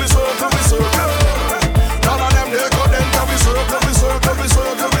circle, we circle, we circle. None of them they call them. How we circle, we circle, we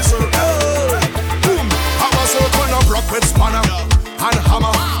circle, we circle. Boom, have a circle now rock with spanner and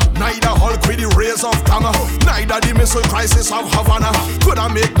hammer. Neither Hulk with the rays of Gamma. Neither the missile crisis of Havana. Could I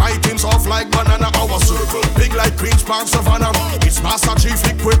make my teams off like banana? Our circle big like Queen's Park Savannah. It's Master Chief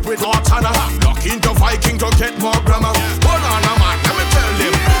equipped with Ortana. Lock into Viking to get more grammar. Banana man, let me tell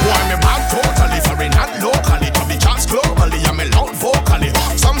them. Boy, me back totally foreign and locally. To be chance globally, I'm alone vocally.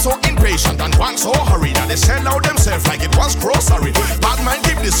 Some so impatient and one so hurried that they sell out themselves like it was grocery. Bad man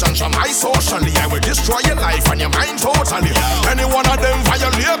give this sunshine my socially. I will destroy your life and your mind totally. Any one of them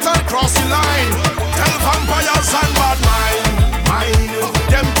violate and cross the line. Tell vampires and bad mind.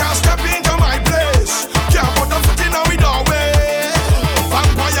 Them can't step into my place. Can't put a foot in our doorway.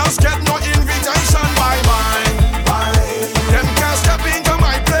 Vampires get no invitation by mine. Them can't step into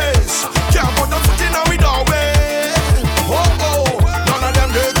my place. Can't put a foot in our doorway. Oh, none of them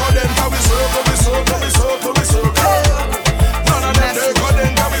they call them. How we circle, we circle, we circle, we circle. None of them they call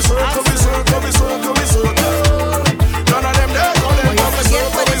them. How we circle, we circle, we circle, we circle. None of them they call them. How we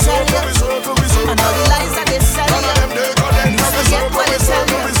circle, we circle, we circle, we circle. And all the lies that they sell you. None of them they call them. How we circle, we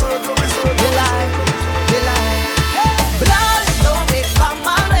circle, we circle, we circle. They lie. Blood don't make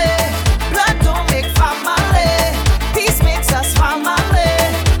family. Blood don't make family. Peace makes us family.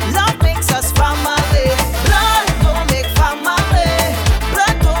 Love makes us family. Blood don't make family.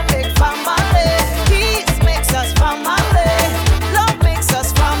 Blood don't make family. Peace makes us family. Love makes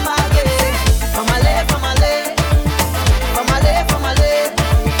us family. Family, family. Family, family.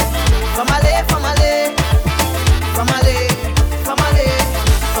 Family, family. Family, family.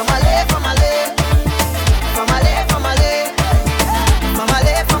 Family, family. Family, family.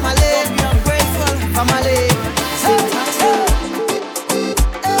 Family, family. I'm grateful. Family.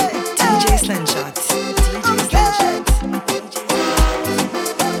 DJ Slingshot.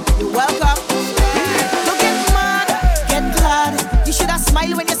 You're welcome. Don't get mad, get glad. You should have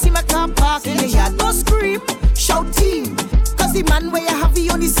smiled when you see my car parked in the yard. Don't scream, shout team. Cause the man where you have, he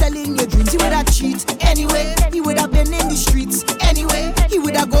only selling your dreams. He would have cheat anyway. He would have been in the streets anyway.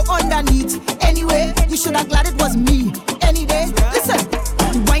 her needs. Anyway, you should have glad it was me. Any day, listen.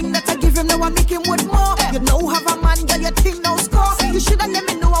 The wine that I give him, now I make him with more. You know, have a man, girl, your thing no score. You should have let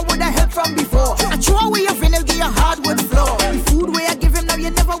me know I would have helped from before. I throw away your vinyl, give your hardwood floor. The food where I give him, now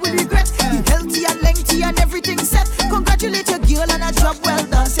you never will regret. The healthy and lengthy and everything set. Congratulate your girl on a job well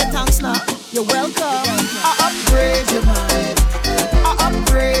done. Say thanks now, you're welcome. I upgrade your mind. I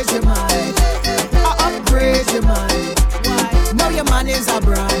upgrade your mind. I upgrade your mind. Now your man is a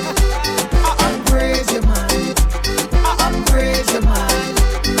brand. I upgrade your mind. I upgrade your mind.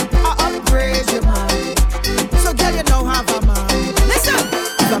 I upgrade your mind. So girl, you know have a man. Listen,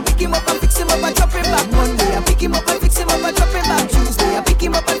 if I pick him up and fix him up and drop him back Monday, I pick him up and fix him up and drop him back Tuesday, I pick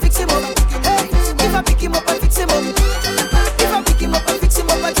him up and fix him up. Hey, if I pick him up and fix him up, if I pick him up and fix him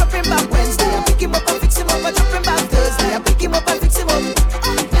up and drop him back Wednesday, I pick him up and fix him up and drop him back Thursday, I pick him up and fix him up.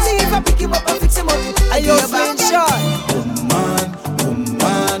 See if I pick him up and fix him up. I Yo, Slim Shot.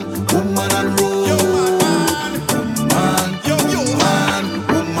 Woman and roll. Woman and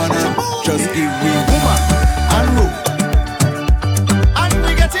just give me woman and roll. And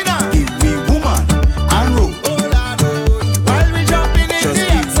we get in her. Give me woman and roll. While we jumping in just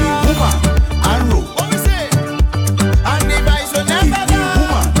give me woman and roll. What we say? And the vice will never give me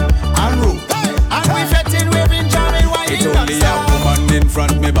woman and roll. And we fetting, waving, jamming, whining. It's only a woman in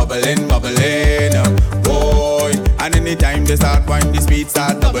front me bubbling, bubbling. Boy, and anytime they start wine, the speed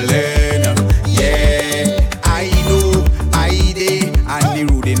start doubling. Yeah, I know, I did, and the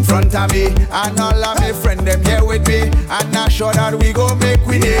road in front of me, and all of my friends them here with me, and I'm sure that we go make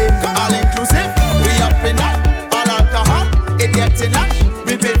with it. All inclusive, we up in that, all alcohol, it getting that,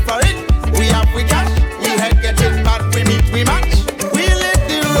 we paid for it, we have we cash, we head getting bad, we meet, we match, we lit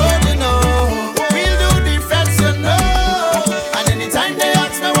the road, you know, we'll do the fence, you know, and anytime they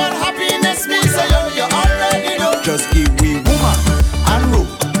ask me what happiness means, so you already know. Just give me woman and roll.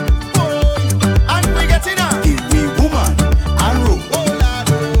 And we get in her. Give me woman and roll.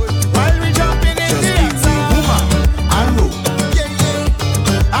 While we jumping in just the give me woman and roll.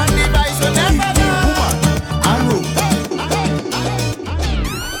 Yeah. And the vice will never give me woman and roll.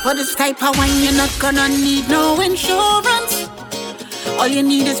 For this type of wine, you're not gonna need no insurance. All you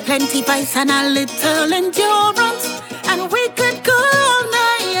need is plenty vice and a little endurance. And we could go all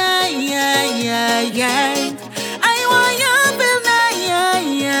night, yeah. I want you feel nice,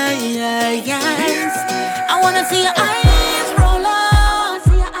 yes. I wanna see your eyes roll up.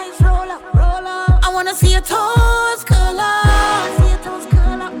 I wanna see your toes curl up.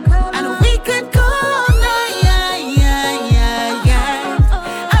 And we could go all night, yeah.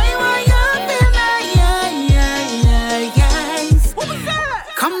 I want you feel nice, yes.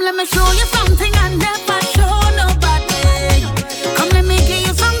 Come, let me show you something I never show nobody. Come, let me give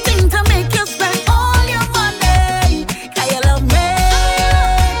you something to make you spend all your money. 'Cause you love me,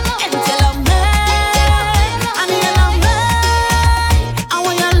 and you love me, and you love me. I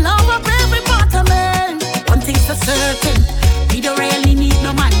want your love up every part of me. One thing's for certain, we don't really need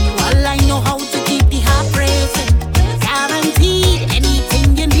no money. All I know how to keep the heart racing. Guaranteed, anything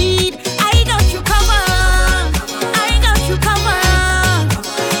you need, I got you covered. I got you covered.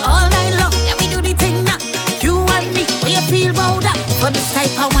 All night long, yeah, we do the thing now. You and me, we feel bold up. For this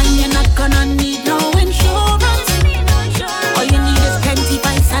type of wine, you're not gonna need no insurance. All you need is plenty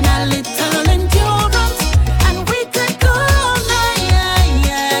vice and a little endurance. And we could go all night, yeah.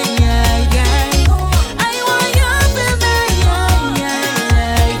 I want you feel nice, yeah.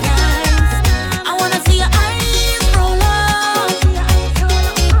 I wanna see your eyes roll up.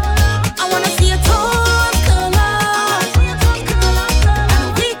 I wanna see your toes curl up. And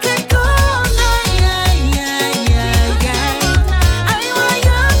we could go all night, yeah. I want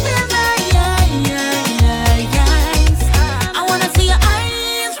you feel nice, yes. I wanna see your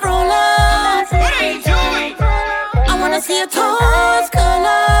eyes roll up. What are you doing? I wanna see your toes curl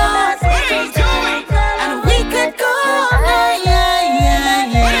up. And we could go all night, yeah.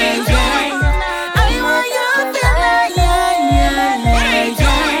 I want you feel nice, yes.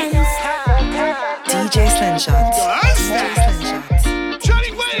 DJ Slingshot.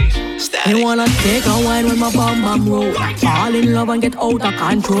 You wanna take a wine with my bum roll. Fall in love and get out of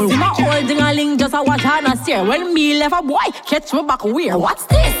control. See my old ding-a-ling just a watch and a stare. When me left a boy, catch me back where? What's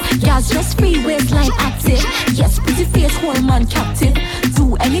this? Yes, just free waistline active. Yes, pretty face, whole man captive.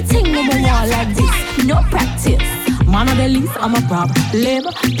 Do anything no more want like this. No practice. Man of the least, I'm a problem.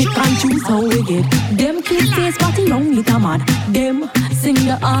 Pick and choose how we get. Them cute face party long with a mad. Them sing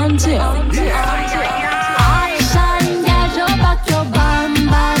the anthem. Action, get your back, your bam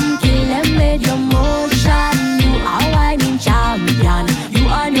bam. Kill them with your motion. You are whining champion. You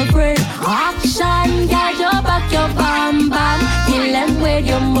and your friend. Action, get your back, your bam bam. Kill them with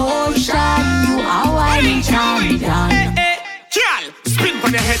your motion.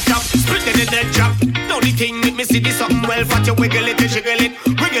 on your head top, split it in the drop. Now the thing make me see this something well fat. You wiggle it, you jiggle it,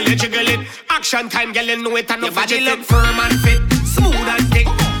 wiggle it, jiggle it. Action time, girl, you know it and no body look firm and fit, smooth and thick.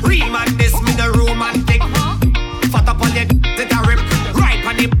 Real man, this me the romantic. Fat up on your it a rip. Right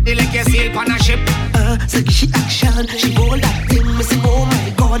on the body like you sail on a ship. So she action, she hold that thing. Me say, oh my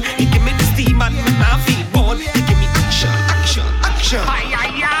God, you give me the steam and me now feel bored. You give me action, action, action. Aye,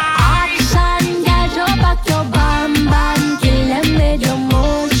 aye, aye. Action, girl, show back your bam bam. Kill them with your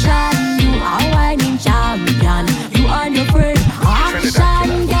motion. You are whining champion. You are no friend.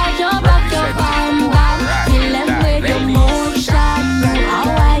 Action, girl, show back your bam bam. Kill them with your motion. You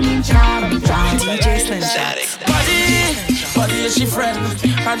are whining champion. DJ Slim Shot. Body is she friend,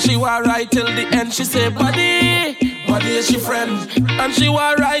 and she was right till the end. She say, body is she friend, and she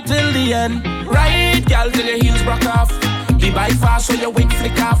was right till the end. Right, girl, till your heels broke off. The bike fast so your wig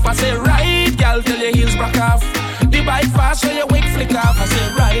flick off. I say, right, girl, till your heels broke off. The bike fast so your wig flick off. I say,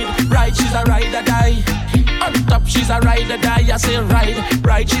 right, she's a ride or die. On top, she's a ride or die. I say,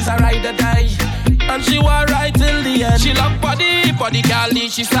 right, she's a ride or die. And she was right till the end. She love body girl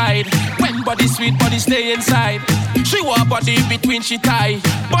leave she side. When body sweet, body stay inside. She want body between she tie.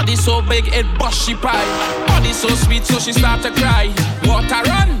 Body so big it bust she pie. Body so sweet so she start to cry. Water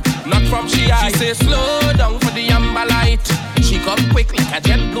run, not from she eye. She say slow down for the amber light. She come quick like a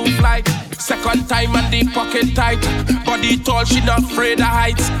jet blue flight. Second time and the pocket tight. Body tall, she not afraid of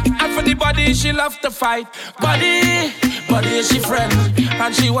heights. And for the body she love to fight. Body is she friend,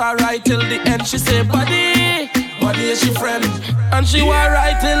 and she was right till the end. She say body is she friend, and she was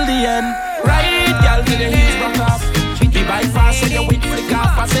right till the end. Right, girl, till the heels broke off. The bike fast so your wig flick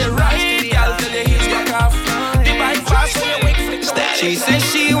off. I say right, girl, till the heels broke off. The bike fast so your wig flick off. She says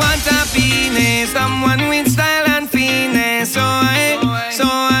she wants happiness, someone with style and finesse. So I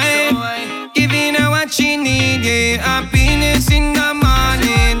giving her what she need, yeah. Happiness in the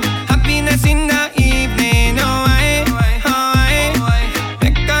morning, happiness in the evening.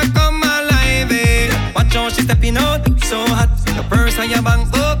 Make her come alive, eh. Watch how she stepping out, so hot. The purse on your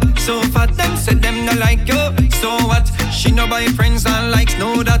bank up, so fat. Them said them no like you, so what? She no buy friends and likes,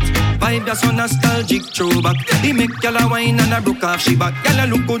 know that. Vibe that's so nostalgic, throwback. He make y'all a wine and a broke off she back. Y'all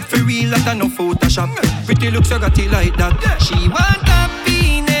look good for real, that no Photoshop. Pretty looks, you got it like that. She want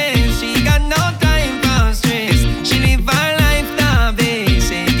happiness, she got no time for stress. She live her life the best,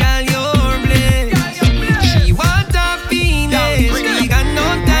 say girl you're blessed. She want happiness, she got no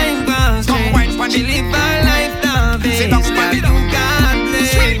time for stress. She live her life the best, girl you God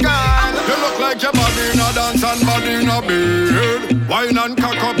bless. Sweet girl, you look like your body in a dance and body in a bed. Wine and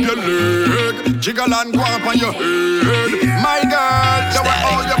cock up your leg, jiggle and go up on your head. My girl, you want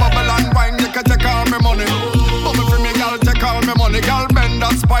all your bubble and wine, you can take all my money. Bubble for me, girl, take all my money. Girl, bend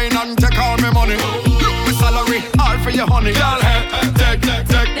that spine and take all my money. Look my salary, all for your honey. Girl, hey, take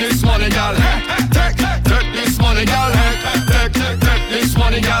this money, girl. Hey, take this money, girl. Hey, take this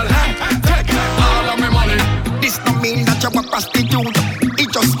money, girl. Hey, take all of my money. This don't mean that you're a prostitute.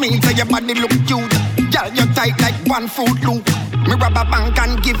 It just means that your body look cute. Girl, you're tight like one Fruit Loop. Me rob a bank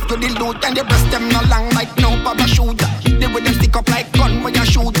and give you the loot. And the breast them no long like no parachute. They with them stick up like gun when you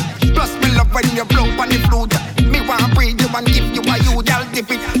shoot. Plus me love when you blow on the flute. Me want breathe you and give you a you. Girl, dip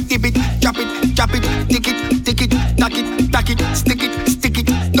it, drop it, tick it, tack it, stick it,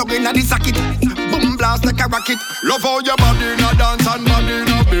 dug in the socket. Boom blast like a rocket. Love how your body in a dance and body in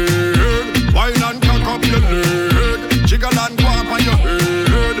a bed. Wine and cock up your leg, jiggle and go up on your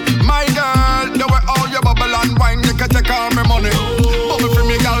head. My girl, the way all your bubble and wine, you can take all my money. Bubble for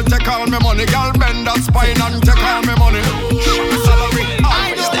me, girl, take all my money. Girl, bend that spine and take all my money. My salary,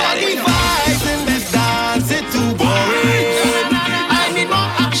 I don't want the vibes in this dance, it's too boring. I need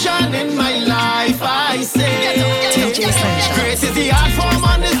more action in my life, I say. Grace is the art form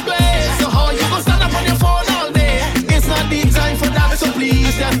on display. So how you gonna stand up on your phone all day? It's not the time for that, so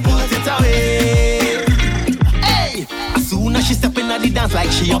please just put it away. Hey, as soon as she step in at the dance like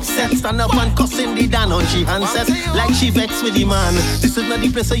she upset, stand up and cussing the dan on she handset like she vexed with the man. This is not the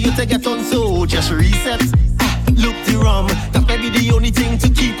place for you to get on, so just reset. Look the rum, that may be the only thing to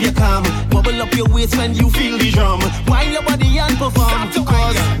keep you calm. Bubble up your waist when you feel the drum. Wind your body and perform.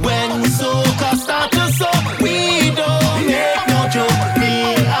 Cause when soca start to soak, we don't make no joke.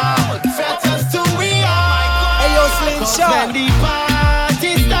 We are fetters till we are. Hey yo, Slim Shot. When the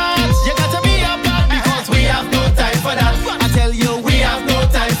party starts, you gotta be a part because we have no time for that. I tell you, we have no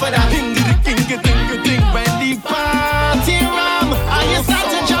time for that. When the party ram, and you start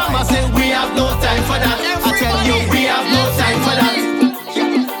to jam, I say we have no time for that. I tell you, we have no time for that.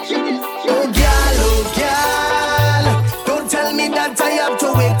 Oh girl, don't tell me that I have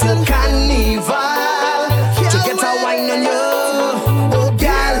to wait till carnival to get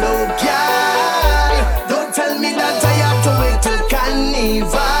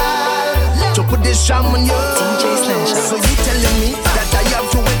sham on you. DJ Slingshot. So you telling me that I have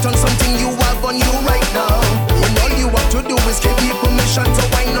to wait on something you have on you right now? When all you have to do is give me permission to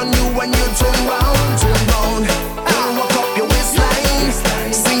whine on you when you turn round, turn round. Don't walk up your waistline,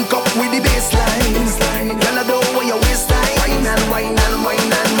 sync up with the baseline. Girl, I don't want your waistline. Whine and whine and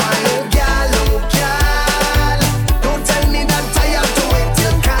whine and whine. Oh, girl, don't tell me that I have to wait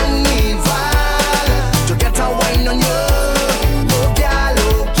till carnival to get a whine on you. Oh, girl,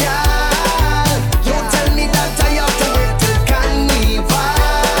 don't tell me that I have to wait till carnival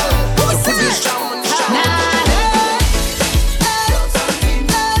to put this jam on the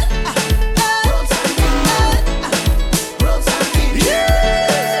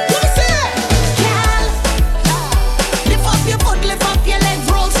Lift up your foot, lift up your legs,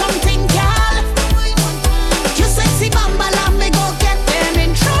 roll something, girl. You sexy bambala, me go get them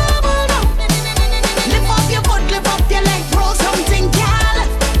in trouble now. Lift up your foot, lift up your legs, roll something, girl.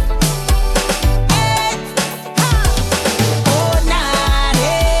 Hey, oh nah,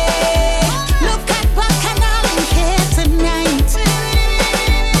 hey. Look at Bacchanal and here tonight.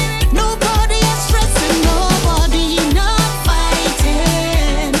 Nobody is stressing, nobody not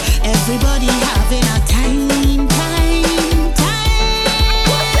fighting. Everybody having a time.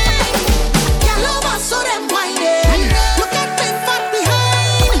 Girl, over so them whining. Look at them fat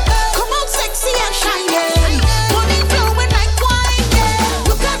behind. Come out sexy and shining. Money flowing like wine.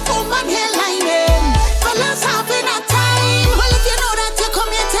 Look at woman hair lining. Fellas having a time. Well, if you know that you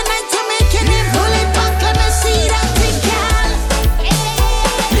come here tonight to make it in, pull it back, let me see that thing, girl.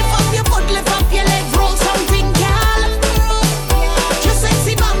 Lift up your foot, lift up your leg, roll something, girl. You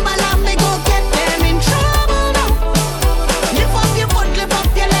sexy bambala, me go get them in trouble now. Lift up your foot, lift up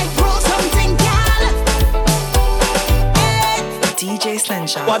your leg, roll something, girl. DJ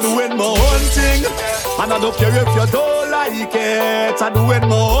Slingshot. I'm doing my own thing, and I don't care if you don't like it. I'm doing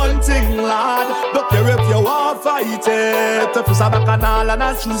my own thing, lad. Don't care if you want fight it. If it's a Bacchanal and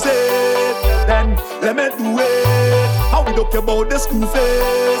I choose it, then let me do it. I will don't care about the school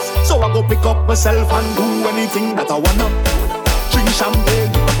fees, so I go pick up myself and do anything that I wanna. Drink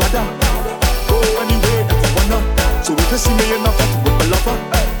champagne with my brother, go anywhere that I wanna. So if you see me in a fight with my lover,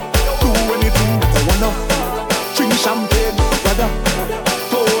 do anything that I wanna. Drink champagne with my brother,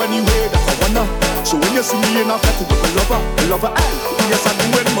 go anywhere that I wanna. So when you see me in a fight with my lover, yes, I'm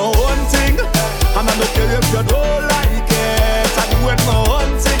doing my own thing, and I don't care if you don't like it. I'm doing my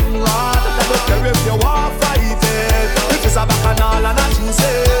own thing, lad. I don't care if you want fight it. If it's a Bacchanal and I choose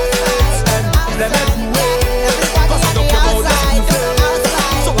it, then let me do it. 'Cause I don't care about the school fees,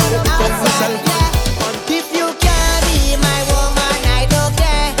 so I will pick up myself. If you can't be my woman, I don't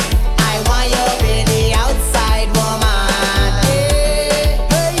care. I want you to be the outside woman. Hey,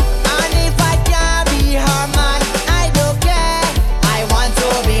 hey. And if I can't be her man, I don't care. I want to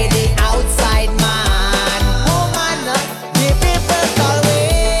be the outside man. Woman, the people call me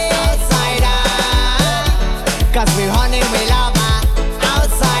outsider. 'Cause we hunting, we love her.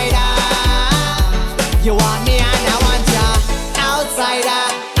 Outsider. You want me and I want ya. Outsider,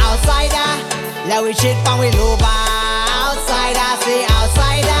 outsider. Let we shit and we over. Outsider, say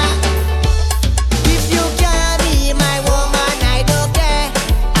outsider. If you can't be my woman, I don't care.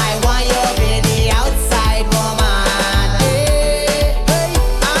 I want you to be the outside woman. Hey, hey.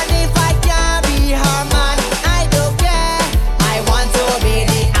 And if I can't be her man, I don't care. I want to be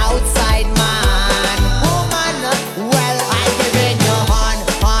the outside man. Woman, well, I giving you hon.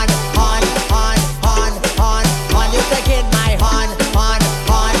 You taking my hon.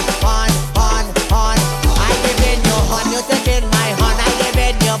 I giving you hon. You taking my hon. I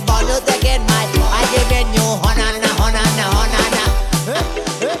giving you bun. You taking my. I giving you hon.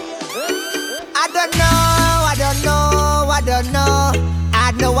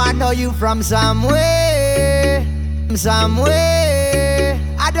 I know you from somewhere.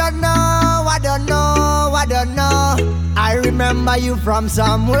 I don't know. I remember you from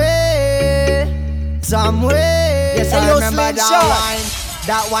somewhere. Yes, I remember that wine.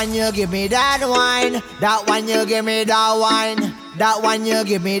 That one you give me that wine. That one you give me that wine. That one you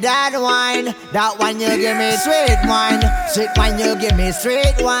give me that wine. That one you give me sweet wine. Sweet wine you give me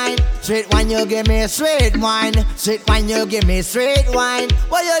sweet wine. Sweet wine you give me sweet wine. Sweet wine you give me sweet wine.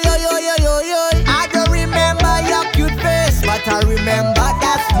 Oh yo yo yo yo yo yo. I don't remember your cute face, but I remember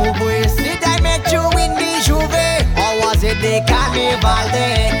that smooth waist. Did I meet you in the Juve? Or was it the carnival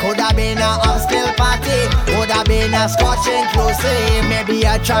day? Could have been a upscale party. Could have been a Scotch inclusive. Maybe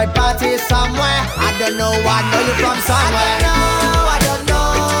a church party somewhere. I don't know. I know you from somewhere. I don't know.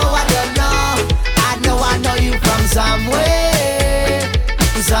 I know you from somewhere.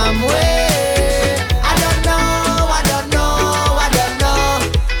 I don't know.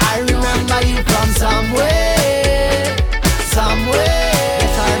 I remember you from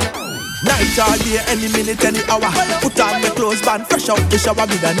all day, any minute, any hour. Put on my clothes, band fresh out the shower.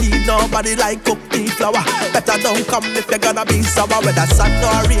 We don't need nobody like cook me flour. Better don't come if you're gonna be sour. Whether sun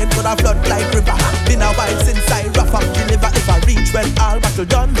or rain, gonna flood like river. Been a while since I rough up the liver. If I reach when all battle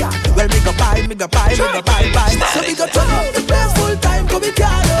done, well, me go buy. So we go turn up the place full time, go be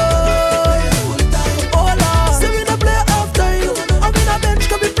piano. Oh Lord, so we don't play half time. I'm in a bench,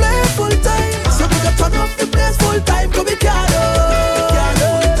 go be play full time. So we go turn up the place full time, go be piano.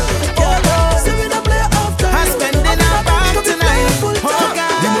 So we don't play half time. I'm spending a bag tonight.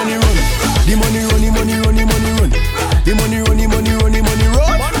 The money run, the money run, the money run, the money run. The money run, the money run, the money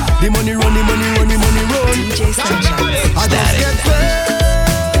run. The money run, the money run, the money run. DJ Sunshine. I just get paid.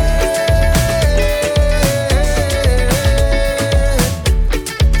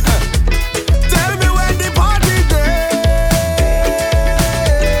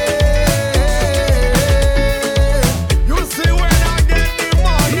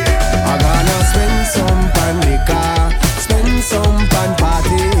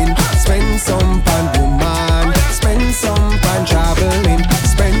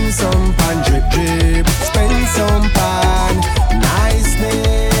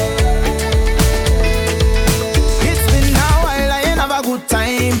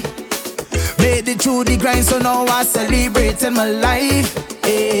 So now I celebrating my life.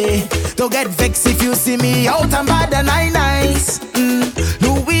 Hey, don't get vexed if you see me out and bad and I nice.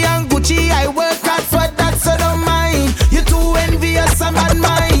 Louis and Gucci, I work hard for that, so don't mind. You too envious and bad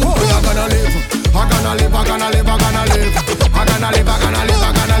mind. Oh, I'm gonna live, I'm gonna live, I'm gonna live, I'm gonna live, I'm gonna live, I'm gonna live,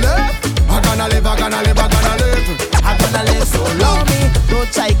 I'm gonna live, I'm gonna live, I'm gonna live, I'm gonna live, I'm gonna live. So love me, don't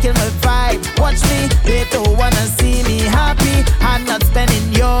try kill my vibe. Watch me, they don't wanna see me happy. I'm not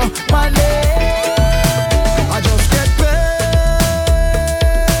spending your money.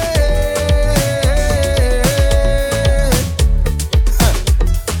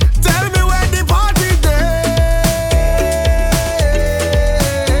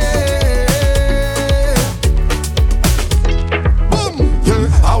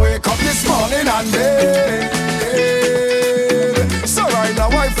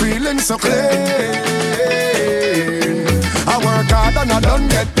 so clean. I work hard and I don't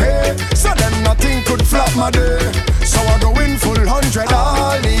get paid, so then nothing could flop my day. So I go in full 100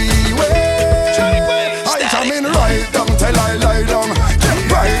 all the way. I come in right down till I lie down.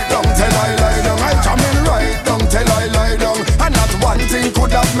 Jump right down till I lie down. I come in right down till I lie down. And not one thing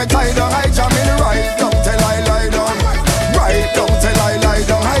could have me tied down. I come in right down till I lie down. Right down till I lie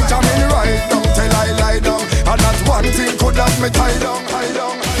down. I come in right down till I lie down. And not one thing could have me tied down.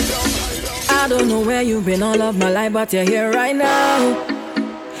 I don't know where you've been all of my life, but you're here right now.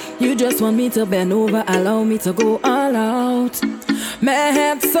 You just want me to bend over, allow me to go all out. My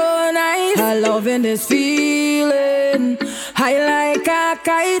head's so nice, I'm loving this feeling. High like a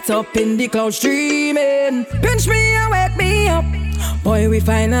kite up in the clouds streaming. Pinch me and wake me up. Boy, we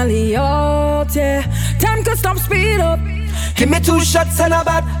finally out, yeah. Time could stop, speed up. Give me 2 shots and a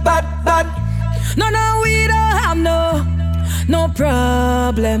bad. No, we don't have no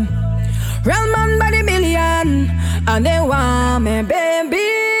problem. Real man by the million, and they want me, baby.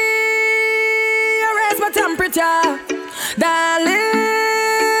 You raise my temperature,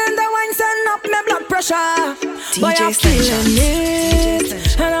 darling. The wine send up my blood pressure. Boy, I'm feeling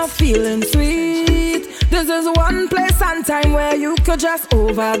it, and I'm feeling sweet. This is one place and time where you could just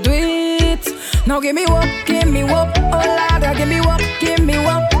overdo it. Now give me whoop, oh Lord, give me whoop,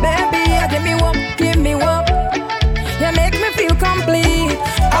 baby, give me whoop. You make me feel complete.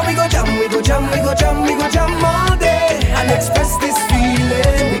 And we go jam all day and express this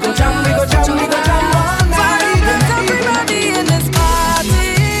feeling. We go jam all night. Everybody in this party.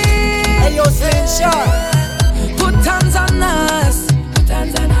 Hey yo, Slingshot, put hands on us.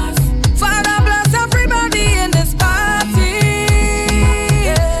 Father bless everybody in this party.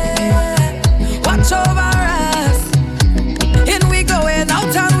 Yeah. Watch over us. In we going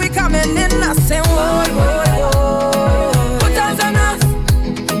out and we coming in. I say whoa. Put hands on us.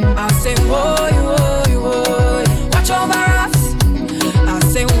 I say whoa. Watch over us. I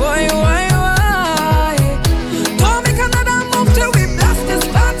say whoa. Don't make another move till we blast this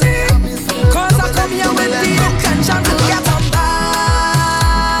party. Cause I come here with the intention to get on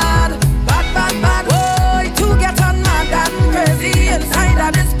bad. Boy, to get on mad and crazy inside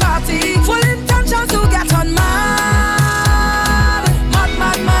of this party. Full intention to get on mad.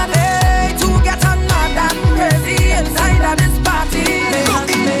 Hey, to get on mad and crazy inside of this party.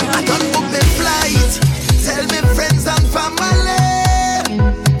 I done book the flight. Tell me friends and family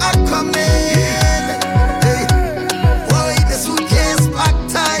are coming. Hey, boy, the suitcase packed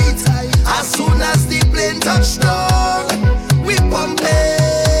tight. As soon as the plane touched down, we pumping.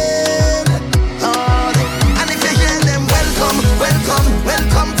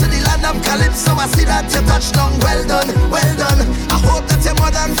 that you touched down. Well done, well done. I hope that you're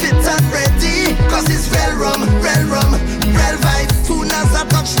more than fit and ready, cause it's real rum, real vibe. Soon as I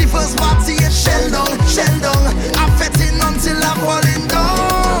touch the first party, it's shell down. I'm fetting until I'm falling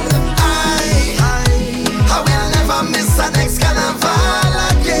down. I will never miss the next carnival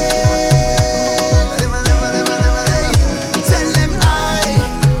again. Tell them I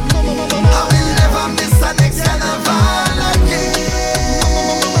will never miss the next carnival again.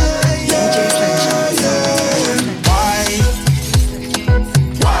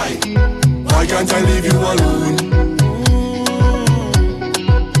 Why can't I leave you alone?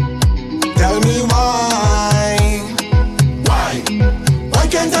 Tell me why? Why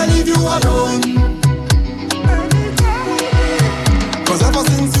can't I leave you alone? Cause ever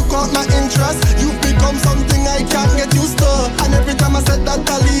since you caught my interest, you've become something I can't get used to. And every time I said that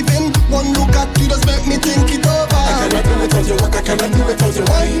I'm leaving, one look at you just make me think it over. I cannot do without your walk, I cannot do without your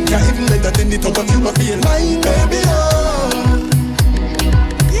wine. Can't even let that in the thought of you not being mine, baby, oh.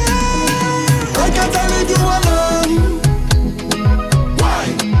 Why can't I leave you alone?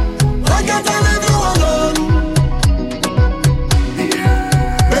 Why can't I leave you alone?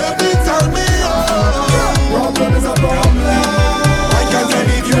 Baby, tell me, oh. Problem is a problem. Why can't I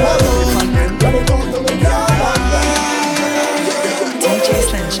leave you alone? DJ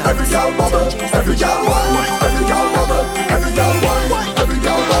Slingshot. Every girl bubble, every girl wine, every girl bubble, every girl wine, every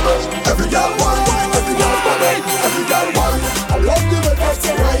girl bubble, every girl wine, every girl bubble, every girl wine. I love the way that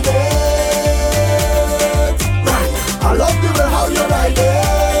you ride it, right? I love the way how you ride it.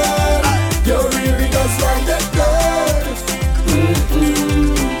 You really just ride it good.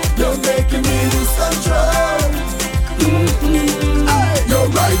 You're making me lose control. You're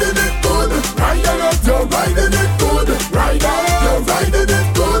riding it good, riding it. You're riding it good, riding. You're riding it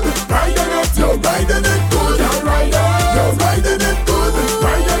good, riding it. You're riding it good, you're riding. You're riding it good,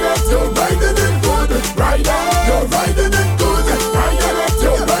 riding it. You're riding it good, riding. You're riding it good, riding it.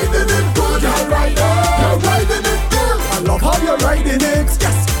 You're riding it good, you're riding. You're riding it good. I love how you're riding it,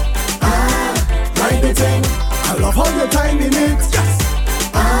 yes. Ride the thing. I love how you're timing it, yes.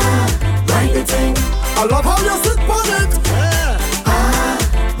 Ride the thing. I love how you sit on it.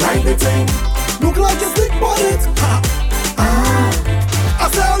 Ride the thing. Look like you stick on it. I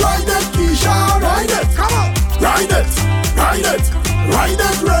say ride it, Keisha, ride it. Come on. Ride it, ride it, ride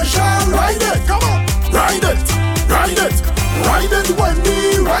it, Rachel, ride it. Come on. Ride it, ride it, ride it,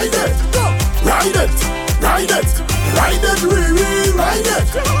 Wendy, ride it. Ride it, ride it, ride it, Riri, ride it.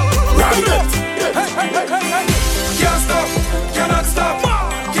 Ride it. Can't stop, cannot stop,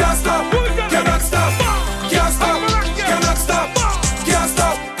 can't stop, cannot stop, can't stop, cannot stop, can't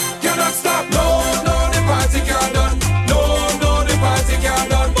stop, cannot stop. No, the party can't done. No, the party can't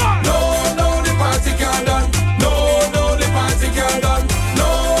done. No, the party can't done. No, the party can't done. No,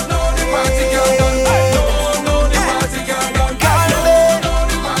 the party can't done. No, the party can't done. No,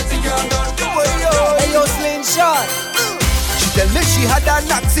 the party can't done. Hey yo, Slingshot. She tell me she had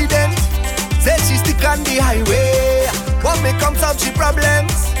an accident. Said she stick on the highway. What may come some she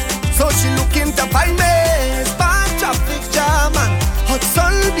problems. So she looking to find me. Bad traffic jam and hot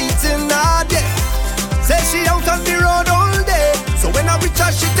sun beating her day. Say she out on the road all day. So when I reach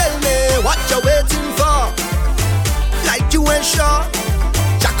her she tell me, what you waiting for? Like you ain't sure.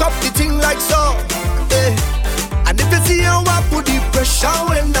 Jack up the thing like so, eh. And if you see how I put the pressure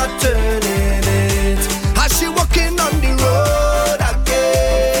when I turn it, as she walking on the road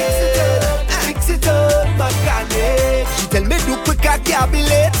again. Fix it up, mechanic. She tell me do quick, I can't be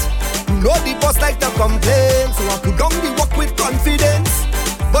late. You know the boss like to complain, so I put down the work with confidence.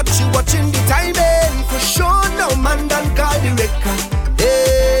 But she watching the timing, for sure no man done call the record.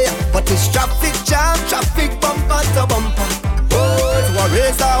 Hey, but it's traffic jam, traffic bumper to bumper. Oh, so I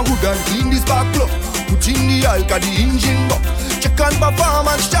raise her hood and clean this back plug. Put in the alka, the engine up. Check on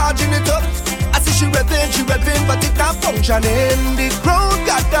performance, charging it up. I see she revving, but it not functioning. The crowd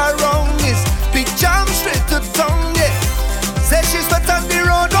got her wrong, is big jam straight to tongue, yeah. Say she's wet on the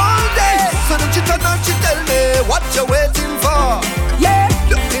road all day. So don't you turn on, she tell me, what you waiting for? Yeah.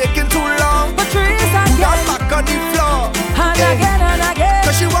 Don't taking too long. Patrice Put again. her back on the floor. And again and again.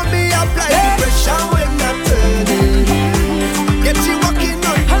 Cause she want me apply the pressure when I turn it. Get she walking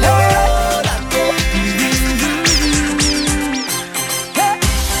on the road again. Hey,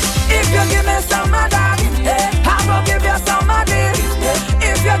 if you give me some of that, I go give you some of this.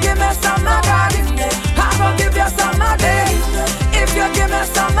 If you give me some of that, I go give you some of this. If you give me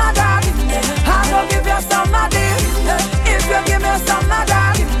some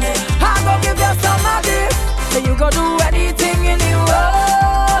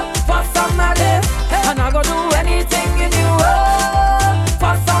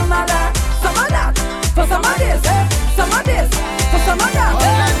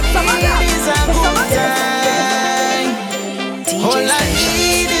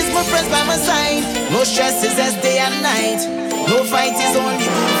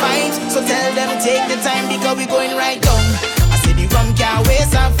take the time because we going right down. I say the rum can't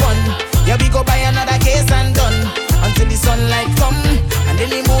waste some fun. Yeah, we go buy another case and done until the sunlight come and then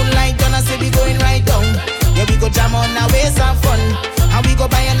the moonlight done. I say we going right down. Yeah, we go jam on our waste and fun, and we go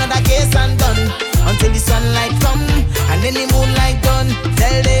buy another case and done until the sunlight come and then the moonlight done.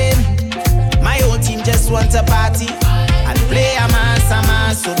 Tell them my whole team just want a party and play a mass,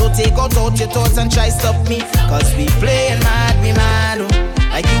 so don't take out your thoughts and try stop me, cause we playing mad, we mad, oh.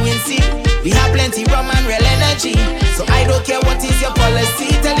 Like you will see, we have plenty rum and real energy, so I don't care what is your policy.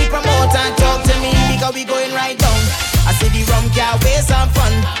 Tell the promoter and talk to me, because we going right down. I say the rum can't waste some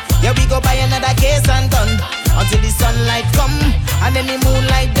fun. Yeah, we go buy another case and done until the sunlight come and then the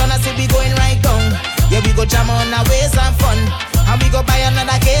moonlight done. I say we going right down. Yeah, we go jam on our ways and fun, and we go buy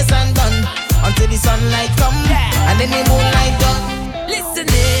another case and done until the sunlight come and then the moonlight done. Listen,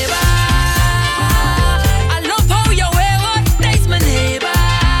 neighbor, I love how you wear what nice, my neighbor.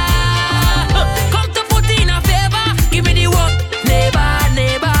 Come to put in a favor, give me the work, neighbor,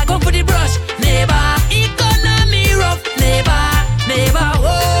 neighbor. Come for the brush, neighbor. Economy rough, neighbor, neighbor.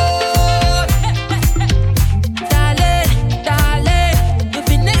 Oh, darling, you've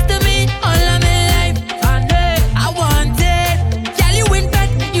been next to me all of my life, and I want it. Girl, you in bed,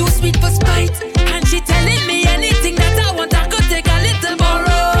 you sweet for spite, and she telling me anything that I want, I could take a little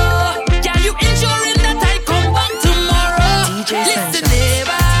borrow. Girl, you ensuring that I come back tomorrow. Listen,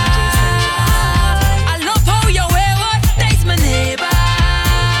 neighbor, I love how you wear what nice, my neighbor.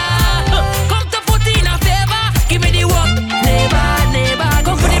 Come to put in a favor, give me the work, neighbor, neighbor.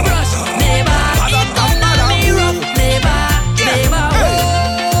 Come for the brush, neighbor. Economy rough, neighbor, neighbor.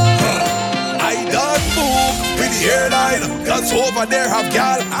 I done move with the airline, cause over there have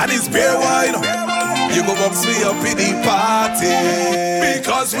gal and it's beer wine. You go bumps me up in the party,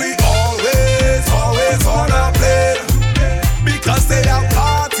 because we always on a plane, because they have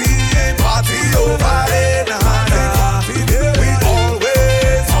party over there. We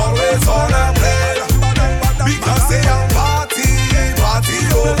always on a plane, because they have party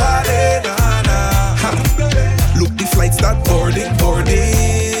over there. Look, the flights that boarding,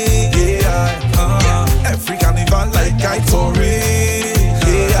 yeah. Every carnival like I touring,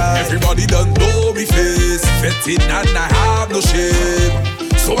 yeah. Everybody done know me face, fetting and I have no shame.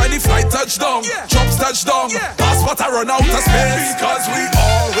 So when the flight touch down, chops touch down, passport I run out of space, because we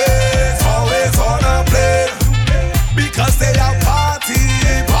always on a plane, because they have party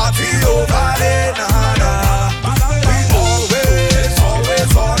over there. We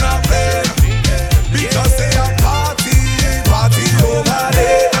always on a plane, because they have party over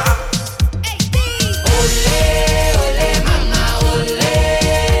there.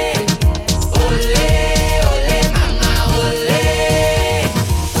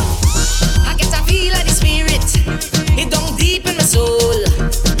 I get a feel of the spirit, it down deep in my soul.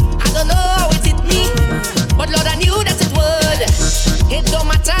 I don't know how it hit me, but Lord, I knew that it would. It don't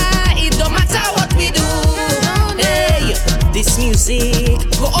matter what we do. Hey, this music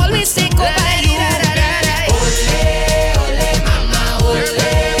will always take over you.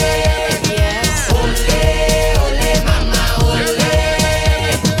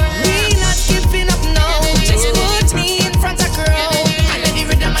 We not giving up now. Just put me in front of crowd, and let the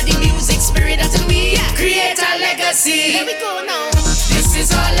rhythm of the music spirit that in me create a legacy. Here we go now. This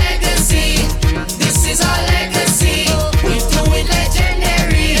is our legacy. This is our legacy. We do it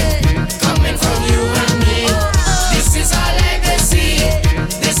legendary, coming from you and me. This is our legacy.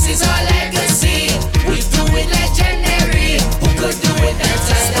 This is our legacy. We do it legendary. Who could do it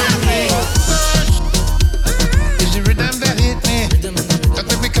better than me? It's the rhythm that hit me. That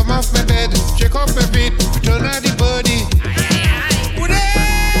make me come off my bed, shake off my feet, turn out the body.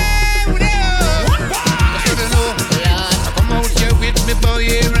 That's what I know. I come out here with me boy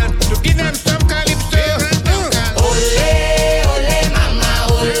here and to give them some calypso. Ole, ole, mama,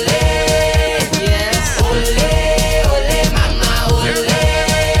 ole. Yes. Ole, mama, ole.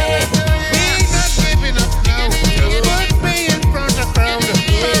 We not giving up now. Just put me in front of crowd.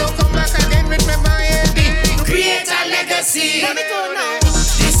 So come back again with me boy Eddie. Create a legacy. Let me go now.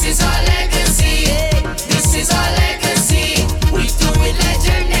 This is our legacy. This is our legacy. We do it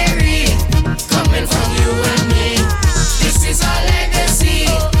legendary, coming from you and me. This is our legacy.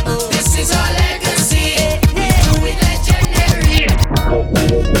 This is our legacy. We do it legendary.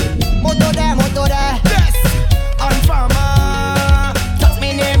 Moto there. Yes, I'm farmer. Touch me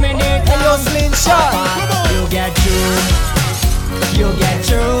near me near. Hey, yo, Slingshot. You get through. You get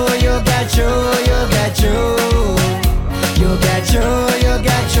through. You get through. You get through. You get through. You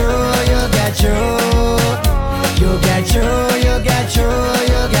get through. You get through. You get through. You get through.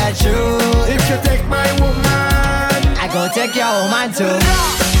 You get through. If you take my woman, I go take your woman too.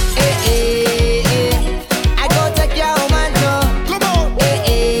 Hey, hey.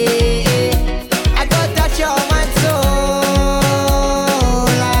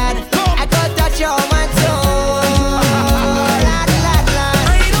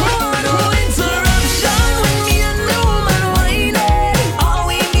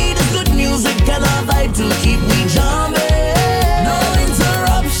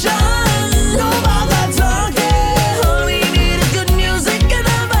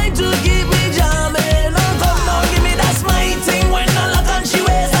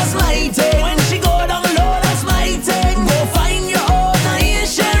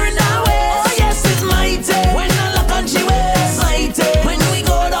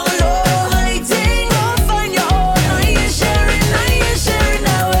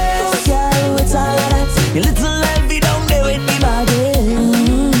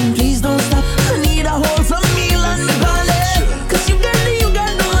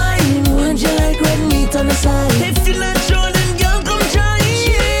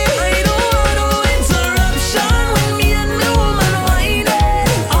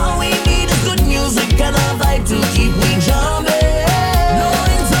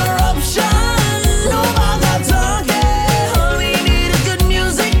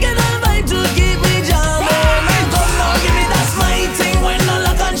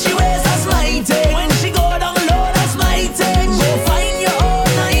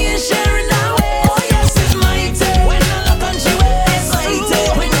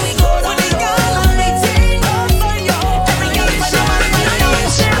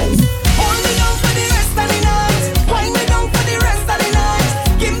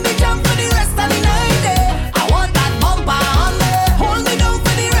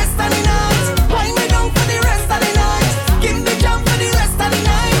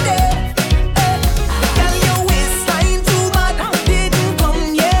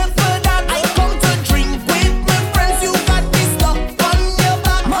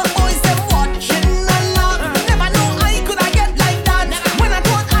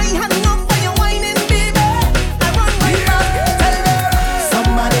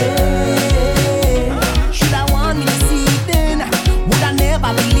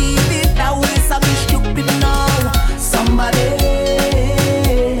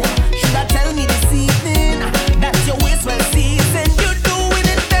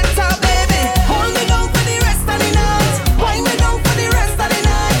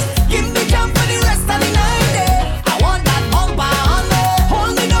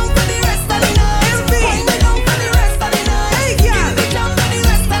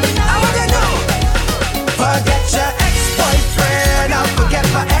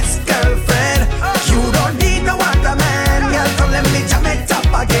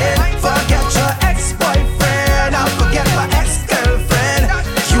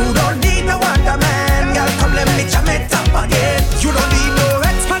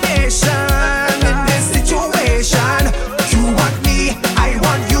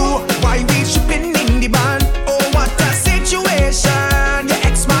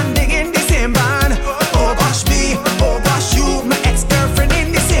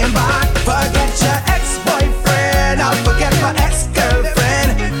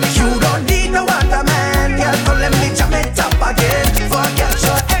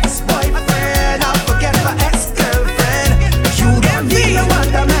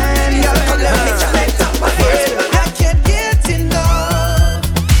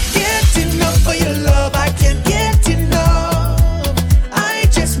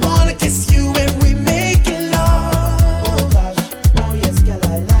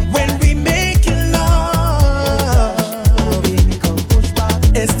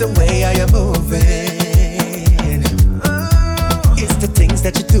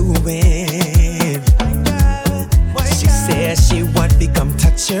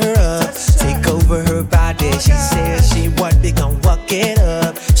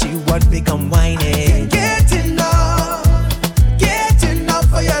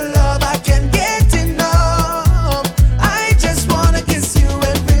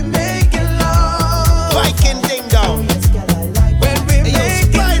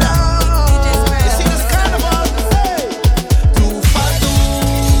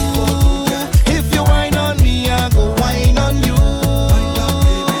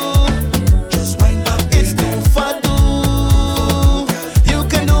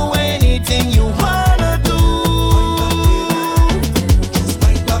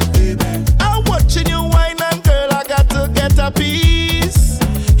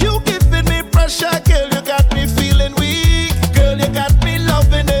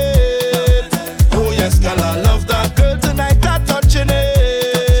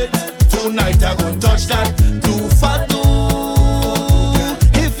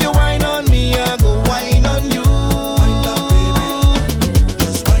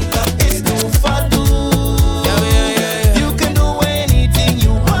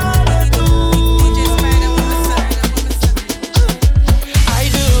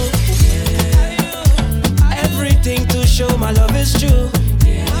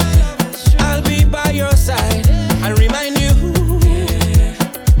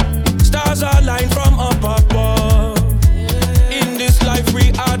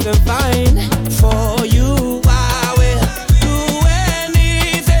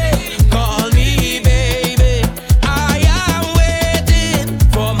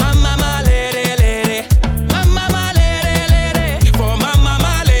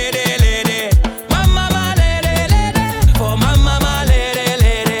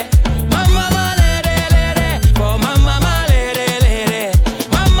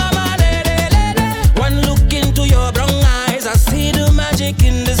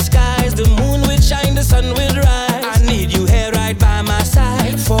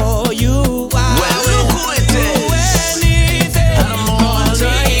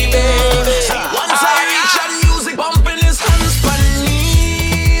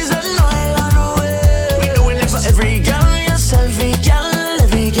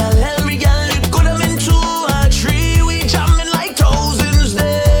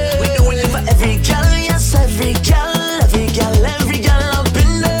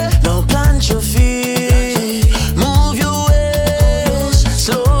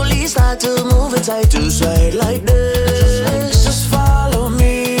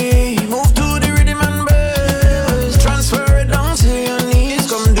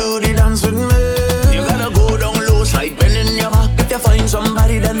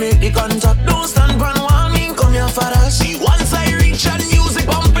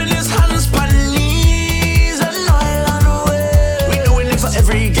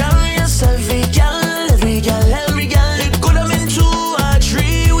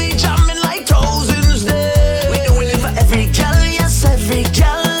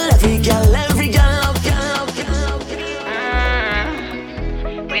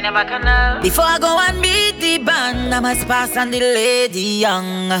 bacchanal. Before I go and meet the band, I must pass on the lady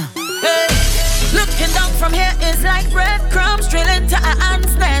young. Hey, looking down from here is like breadcrumbs drilling to a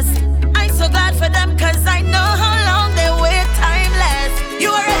ant's nest. I'm so glad for them cause I know how long they wait timeless. You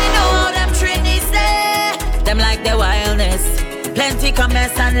already know how them trainees stay. Them like the wildness, plenty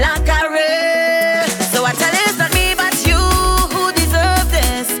comments and lack of rest. So I tell you it's not me but you who deserve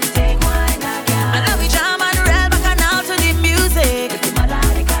this. I love you jam and rail back and out to the music.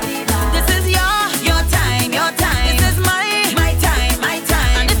 This is your time, your time. This is my time, my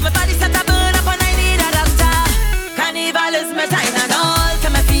time. And if my body set a burn up and I need a doctor, carnival is my time and all to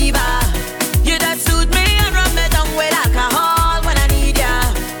my fever. You that soothe me and rub me down with alcohol when I need ya.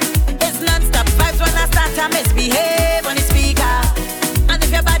 It's non-stop vibes when I start to misbehave on the speaker. And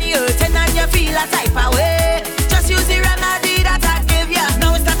if your body hurting and you feel a type of way, just use the remedy that I give ya.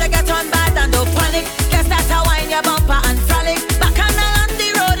 Now it's time to get on bad and don't panic. Guess that's how wine your bumper and frolic. Bacchanal on the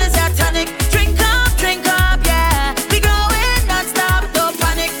road is your tonic. Drink up, yeah. We going non-stop, don't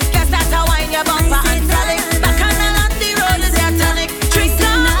panic. Guess that's how wine your bumper and frolic. Bacchanal on the road is your tonic. Drink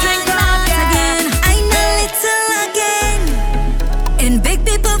up, yeah. I'm a little again. In big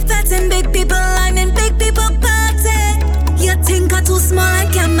people fat and big people, I'm in big people party. You think I'm too small, I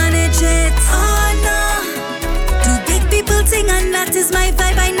can't manage it. Oh no, do big people think and that is my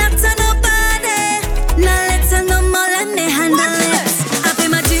vibe. I not to nobody. Now let's no more and they handle it. I pay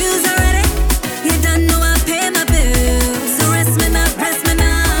my dues already. You don't know I pay my bills. So rest me now, press me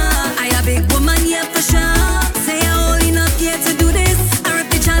now. I a big woman, yeah for sure. Say I old enough here to do this. I rip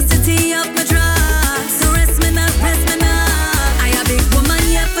the chance to tee up my truck. So rest me now, press me now. I a big woman,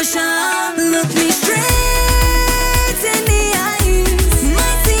 yeah for sure. Look me straight in the eyes.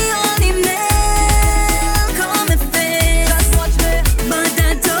 Might see only milk on my face. Just watch me. But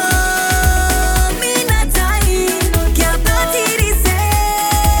that don't mean that I can't party the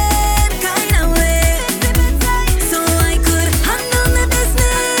same kind of way. So I could handle my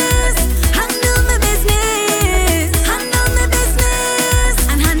business, handle my business, handle my business,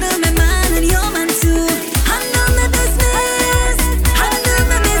 and handle my man and your man too. Handle my business, handle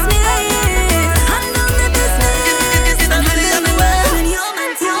my business, handle my business, and handle my man and your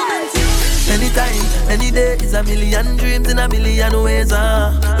man too. Anytime, any day is a million dreams in a million ways.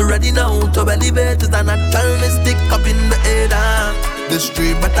 Ready now to elevate is a natural mystic up in the air. This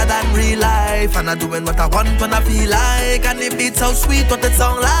dream better than real life, and I'm doing what I want when I feel like. And it beats so sweet what it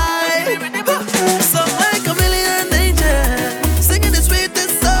sound like. So like a million angels singing the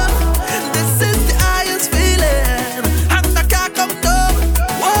sweetest song. This is the highest feeling, and I can't come down.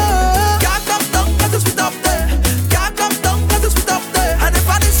 Whoa, can't come down 'cause it's sweet up there. Can't come down 'cause it's sweet up there. And if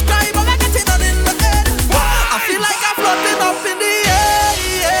I describe, I'm getting on in the head. I feel like I'm floating up in the air,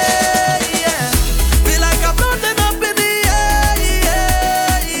 yeah, yeah. Feel like I'm floating up in the air,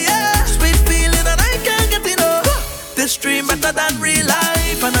 yeah, yeah. Sweet feeling and I can't get enough. This dream better than real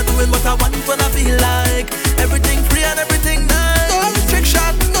life, and I'm doing what I want when I feel like. Everything free and everything nice. No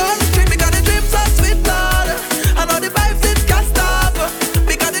restriction, no restriction. Because the dreams are sweet, Lord. I know the vibes it can't stop.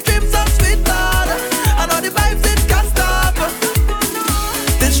 Because the dreams are sweet, Lord. I know the vibes it can't stop.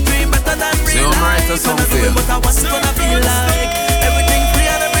 This dream better than real life. And I'm doing what I want when I feel like. Everything free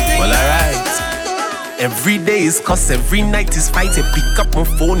and everything Well, nice. alright. Every day is cuss, every night is fight. You pick up my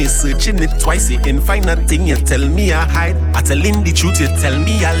phone, you searching it twice. You ain't find nothing, you tell me I hide. I telling the truth, you tell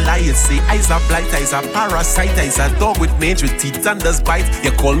me I lie. You say eyes are blight, eyes are parasite. Eyes a dog with mange with teeth and does bite.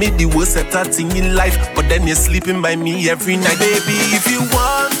 You call me the worst at that thing in life, but then you're sleeping by me every night. Baby, if you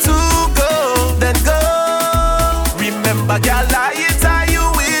want to go, then go. Remember, girl, I tie you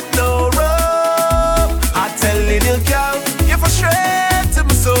with no rope. I telling you, girl, you're frustrated to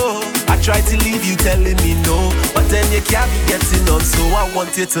my soul. I try to leave you telling me no, but then you can't be getting on. So I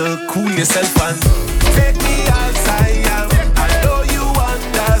want you to cool yourself and take me as I am. I know you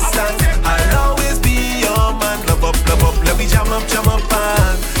understand. I'll always be your man. Love up, let me jam up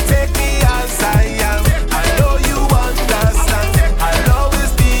and take me as I am. I know you understand. I'll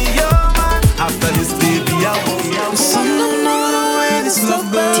always be your man. After this baby, I won't. Some don't know the way this love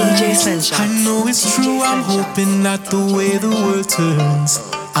burns. DJ Slingshot. I know it's true. I'm hoping that the way the world turns,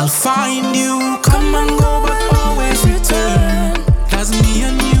 I'll find you. Come and go, but always return. 'Cause me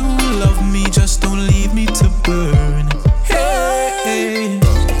and you love me, just don't leave me to burn. Hey.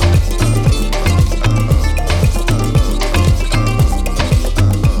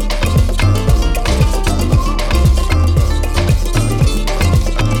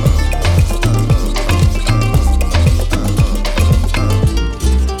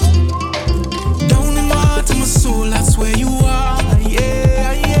 Down in my heart and my soul, that's where you are.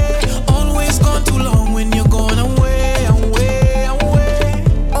 Yeah, yeah. Always gone too long when you're gone away, away, away.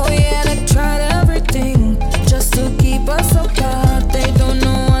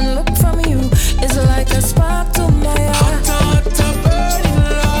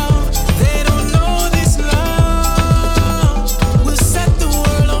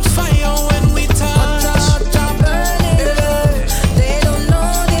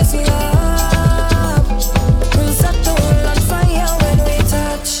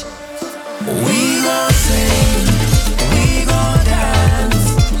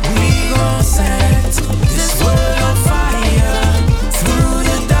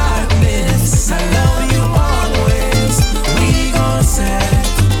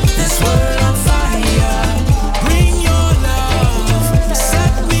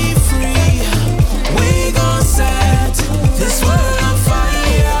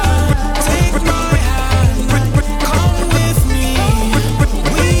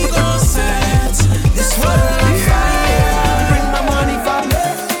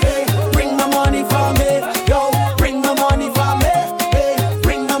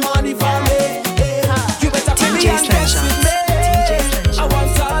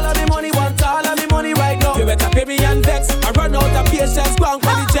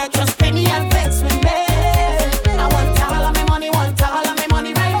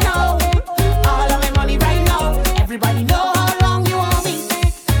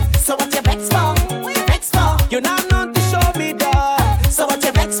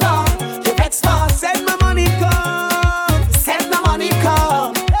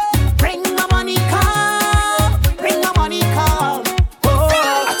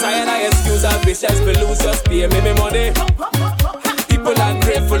 wish us to lose, just pay me my money. People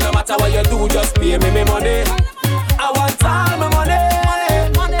ungrateful, no matter what you do, just pay me my money. I want all my money,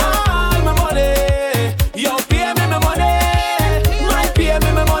 all my money. Yo, pay me my money, my pay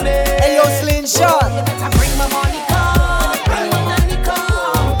me my money. Hey, yo, Slingshot. You better bring my money, come, bring my money,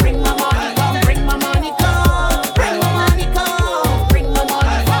 come, bring my money, come, bring my money, come, bring my money, come, bring my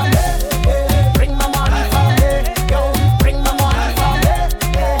money, come, bring my money, come, yo, bring my money,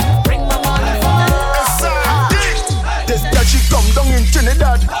 come, bring my money, come. This girl she come down in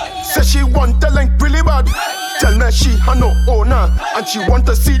Trinidad, say she want the link really bad. Tell me she had no owner and she want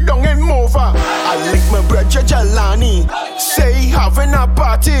to sit down and move her. I link my brother Jelani, say he having a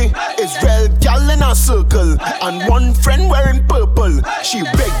party. Israel gal in a circle and one friend wearing purple. She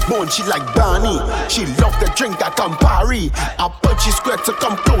big bone, she like Barney. She love the drink that Campari. I put she square to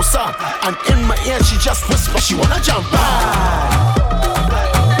come closer and in my ear she just whisper she wanna jump high.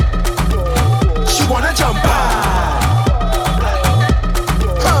 She wanna jump high.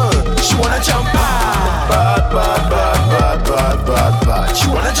 She wanna jump high. Bad, bad, bad, bad, bad, bad, bad. She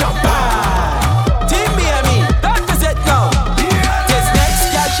wanna jump high. Team Miami, that is it now. This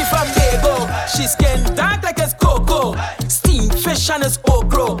next girl, she from Lego. She skin dark like it's cocoa. Steamed fish and it's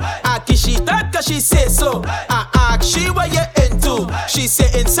okra. I kiss she that cause she say so. I ask she what you into. She say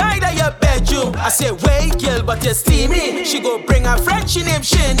inside of your bedroom. I say wait girl but you steamy. She go bring her friend, she named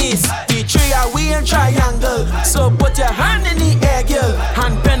Shanice. The three are we in triangle. So put your hand in the air girl.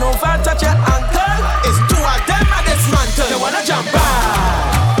 And bend over, touch your ankle. It's two of them at this mantle. They wanna jump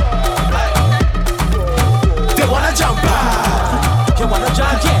high. They wanna jump high. You wanna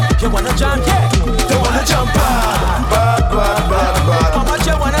jump, yeah. You wanna jump, yeah. They wanna jump high. Bad, bad, bad, bad. How much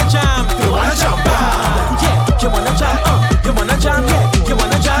you wanna jump? They wanna jump high. Yeah, you wanna jump, you wanna jump, yeah. You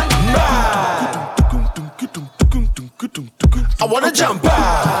wanna jump, I wanna jump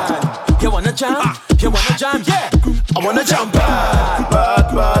high. You wanna jump, yeah. I wanna jump high.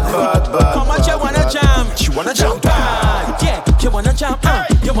 Bad, bad, bad, bad. How much you wanna jump? She wanna jump high. Yeah, you wanna jump,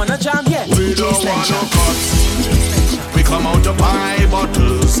 you wanna jump, yeah. We don't want no cuts. We come out to buy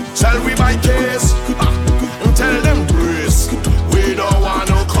bottles, sell we by case. Tell them brace. We don't want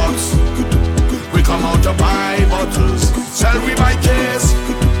no cuts. We come out to buy bottles, sell we by case.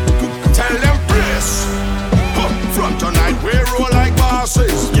 Tell them brace. From tonight we roll like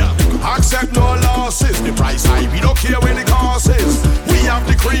bosses. Accept no losses. The price high, we don't care where the cost is. We have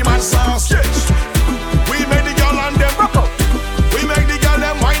the cream and sauce, yes. We make the girl and them rock up. We make the girl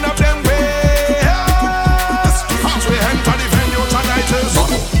them wind up them ways. As we enter the venue tonight is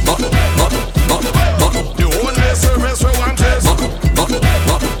the only service we want is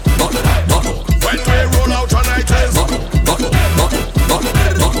when we roll out tonight is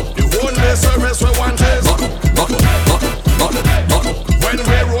the only service we want is when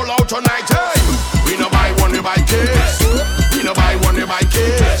we roll out tonight. Hey, we no buy one, we buy case. We no buy one, we buy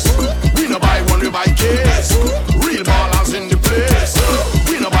case. We no buy one, we buy case. Real ballers in the place.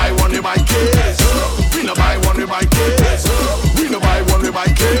 We no buy one, we buy case. We no buy one, we buy case. We no buy one, we buy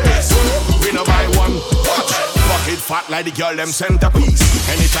case. We no buy one. Watch. Bucket fat like the girl them centerpiece.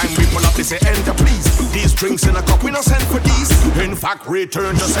 Anytime we pull up, they say enter please. These drinks in a cup, we no send for these. In fact,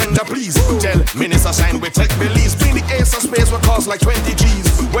 return to sender please. Tell minister sign we take Belize. Bring the ace of space, we cost like 20 G's.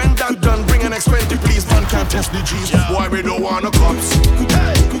 When that done, bring an X20 please. Man can't test the G's. Why we don't want no cups?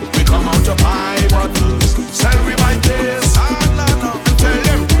 Hey, we come out to buy bottles, sell we by case. And tell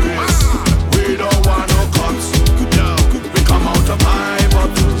them please, we don't want no cups. We come out to buy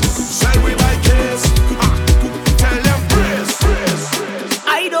bottles, sell we by case. Tell them praise.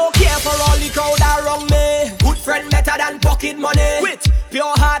 I don't care for all the crowd around me. Good friend better than pocket money. With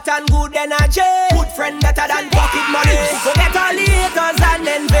pure heart and good energy. Good friend better than pocket money. Forget all the haters and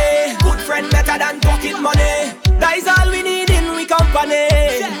envy. Good friend better than pocket money. That is all we need in we company.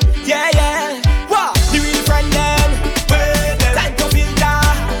 Yeah, yeah. What? The real friend them. Time to filter.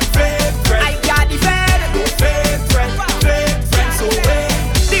 Fake friend. I got the friend. No fake friend. Fake friend. So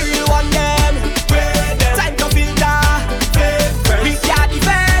the real one them. Time to filter. Fake friend. We got the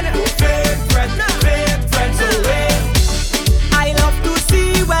friend. No fake friend. Fake friend. So I love to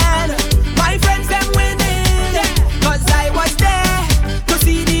see when my friends them winning. Cause I was there.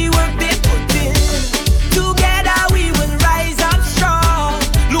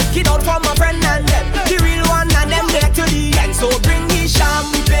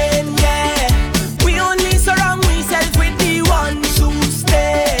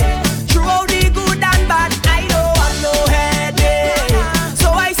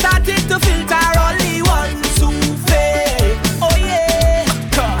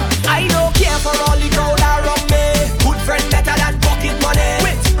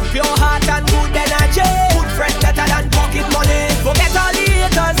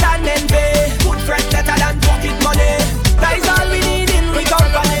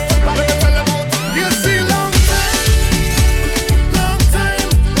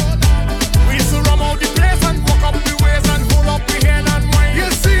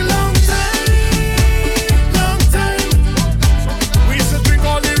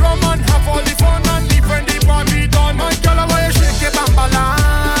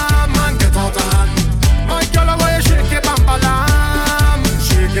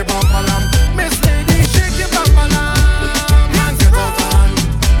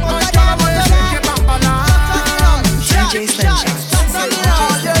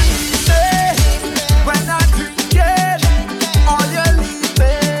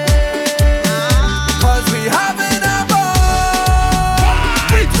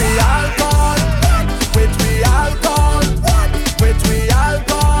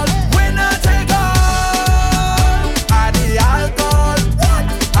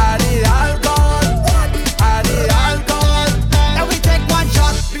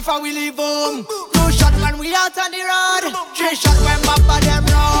 bumper them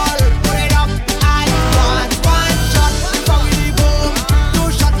roll. Put it up and one shot before we leave home.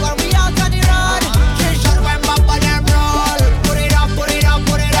 2 shot when we out on the road. 3 shot when bumper them roll. Put it up, put it up,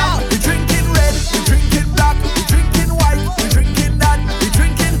 put it up. We drinking red, we drinking black, we drinking white, we drinking that, we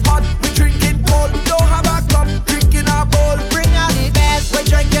drinking hot, we drinking cold. Don't have a cup, drinking a bowl. Bring out the best, we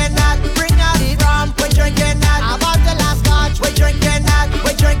drinking that. Bring out the rum, we drinking that. About the last scotch, we drinking that.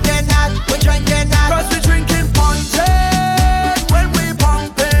 We drinking that, we drinking that. 'Cause we drinking punches when we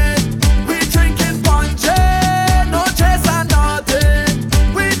pumping. We drinking punches, no chase and nothing.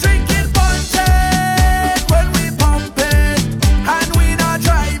 We drinking punches when we pumping, and we not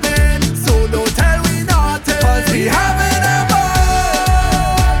driving, so don't tell we nothing. 'Cause we having a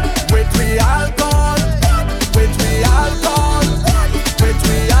ball with we alcohol, with we alcohol, with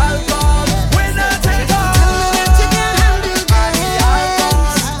we alcohol. We not take off.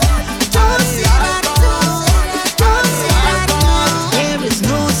 There is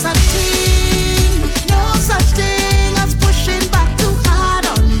no such thing as pushing back too hard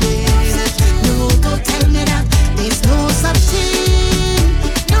on this. No, don't tell me that. There's no such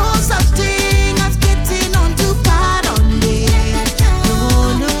thing as getting on too bad on this.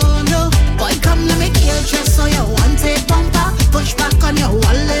 No. Boy, come let me kill just so you want it bumper. Push back on your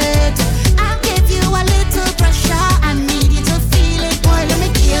wallet. I'll give you a little pressure. I need you to feel it. Boy, let me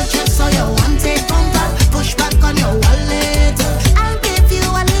kill just so you want it bumper. Push back on your wallet. I'll give you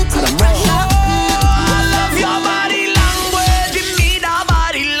a little pressure. I love your body language, give me that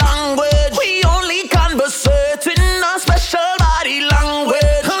body language. We only conversate in a special body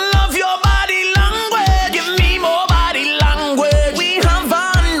language. I love your body language, give me more body language. We have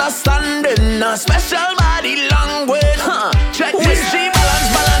understanding, a special body language. Check this, she balance.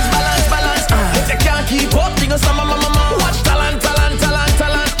 If you can't keep up, think of some mama. Watch talent.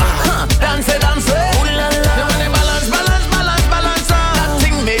 Dance. Ooh la la. When they balance. That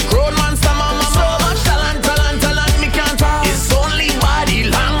thing make grown man some mama. So much talent, me can't talk. It's only body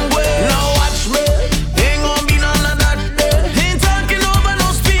language. Now watch me, ain't gon' be none of that day. Ain't talking over no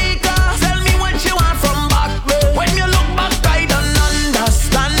speaker. Tell me what you want from back there. When you look back, I don't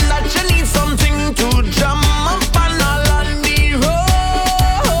understand that you need something to jump up and all on the road.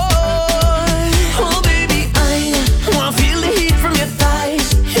 Oh baby, I wanna feel the heat from your thighs.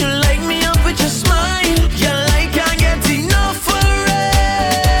 You light me up with your smile. You like I get enough for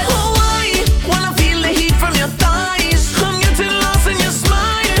it. Oh, I wanna feel the heat from your thighs. I'm getting lost in your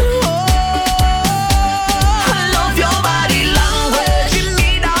smile. Oh, I love your body language. Give me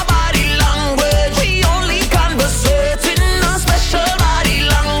that body language. We only conversate in a special body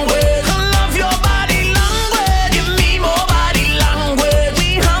language. I love your body language. Give me more body language. We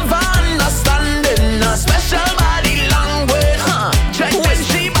have understanding, a special body language. Check when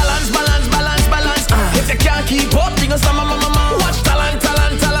she balance. If you can't keep up, think of some mama. Watch talent.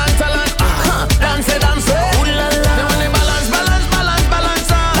 Dance. Ooh la la. When they balance.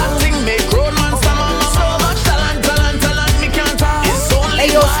 That thing make grown man some mama. So much talent, me can't talk. It's only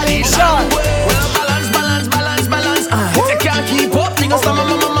body language. Well, balance. If you can't keep up, think of some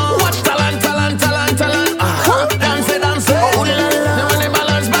mama. Watch talent. Dance. Ooh la la. When they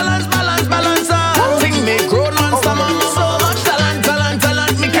balance. That thing make grown man some mama. So much talent,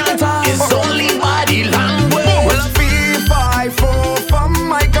 me can't talk. It's only body language. Well, 3, 5, 4, from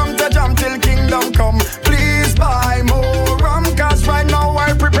I come to jump till kingdom come. Please buy more rum, 'cause right now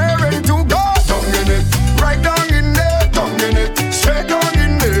I'm preparing to go. Tongue in it, right down in there, tongue in it, straight down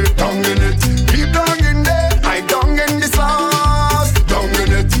in there, tongue in it, keep down in there, I down in the sauce, tongue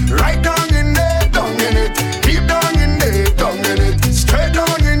in it, right down in there, tongue in it, keep down in there, tongue in it, straight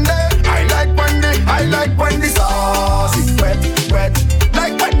down in there. I like when the sauce is wet,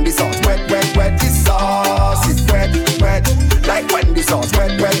 like when the sauce wet, the sauce is wet, like when the sauce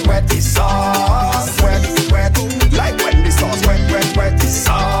wet, the sauce wet, like when the sauce wet, the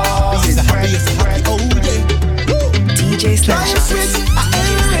sauce is wet. DJ Slingshot.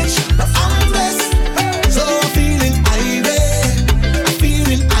 I'm blessed, so I'm feeling irate.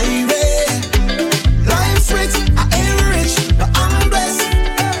 Life's rich, I ain't rich, but I'm blessed,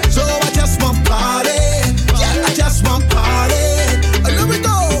 so I just want party. Yeah, I just want party. Let me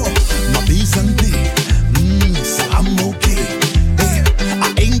go. My peace and play, so I'm okay. I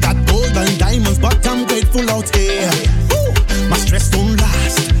ain't got gold and diamonds.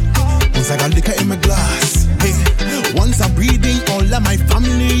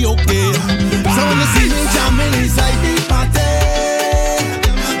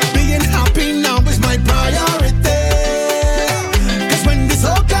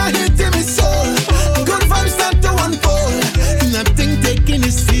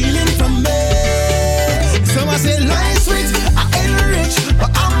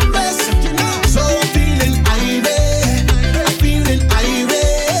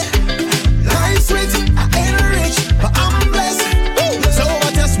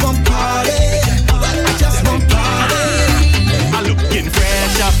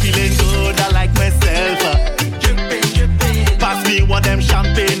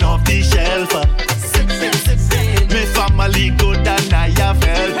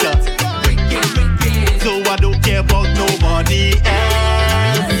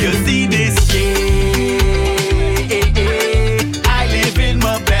 You see this, yeah. I live in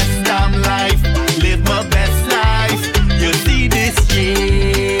my best damn life. Live my best life. You see this,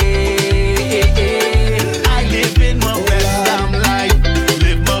 yeah. I live in my best damn life.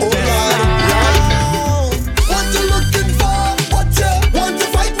 Live my best life. What you looking for? What you want to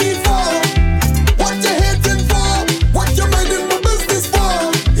fight me for? What you hating for? What you minding my business for?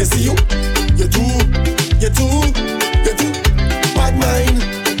 You see you too bad mind.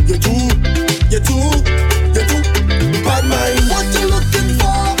 You too bad mind. What you looking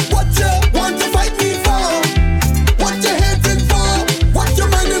for? What you want to fight me for? What you hating for? What you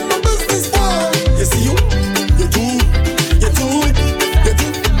minding my business for? You see you too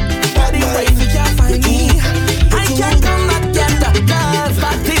bad mind. You can't find me. I can't come back yet. Cause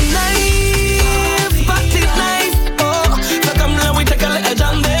party nice. Oh, so come let we take a little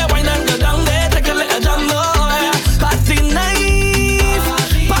jam there. Wine and go down there. Take a little jam there. Party nice.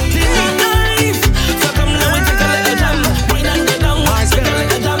 So come let we take a little jam. Wine and go down. Take a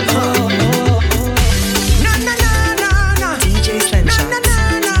little jam. DJ Slingshot.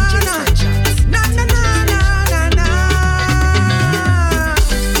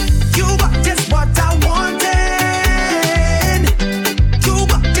 You got just what I wanted. You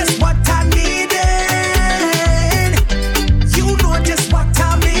got just what I needed. You know just what I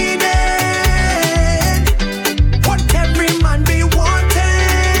needed. What every man be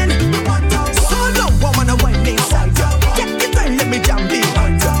wanting. So long, I wanna wine inside. Take it and let me jam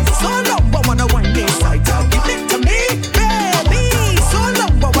behind. So long, I wanna wine inside. Give it to me, baby. So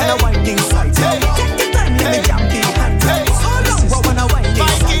long, I wanna wine inside. Take it and let me jam behind. So long, I wanna wine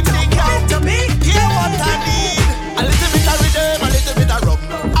inside. Give it to me, Yeah, what I need. A little bit of rhythm, a little bit of rum.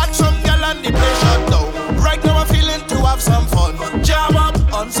 And some girl and the play shut down. Right now I'm feeling to have some fun. Jam up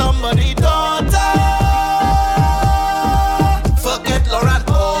on somebody's daughter. Forget Lauren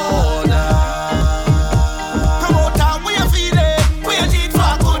Order. Promoter, we are feeling. We are need for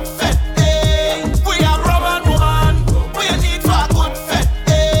a good fete. We are rum and woman. We are need for a good fete.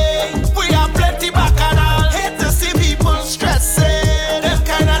 We are plenty bacchanal. Hate to see people stressing. Them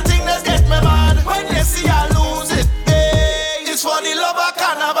kind of thing that get me mad. When they see I lose it, it's for the love of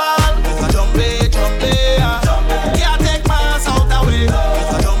carnival. If I jump can't take my ass out the way. If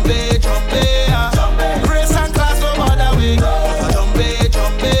I jump race and class no bother way. If I jump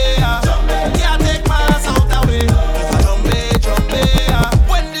can't take my ass out the way. If I jump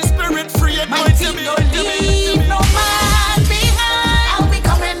when the spirit free, it going to be. Leave no man behind. I'll be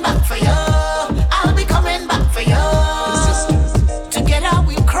coming back for you. I'll be coming back for you. Together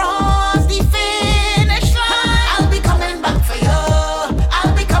we'll cross the finish line. I'll be coming back for you.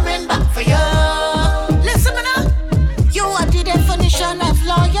 I'll be coming back for you. Listen me now. You are the definition of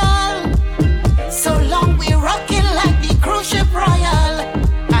loyal. So long we rocking like the cruise ship royal.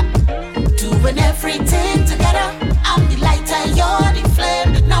 Doing everything together. I'm the lighter, you're the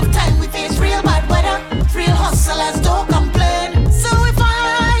flame. Enough time we face real bad weather. Real hustlers don't complain. So if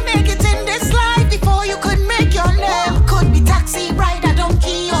I make it in this life before you could make your name, could be taxi, rider,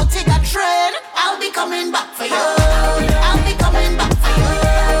 donkey, or take a train. I'll be coming back for you. I'll be coming back for you.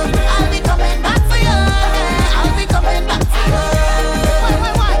 I'll be coming back for you. I'll be coming back for you.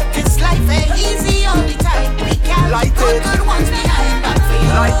 Why? This life ain't easy all the time. We can't Light put it. good ones behind back for you.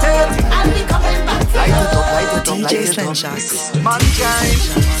 Light it. I'll be coming back for you. DJ Slingshot. Mankind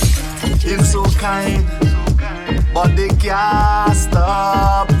is so kind, but they can't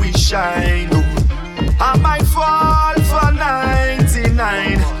stop we shine. I might fall for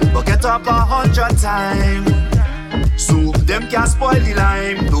 99, but get up 100 times. So them can't spoil the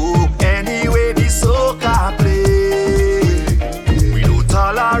lime. No, anyway the soca play. We don't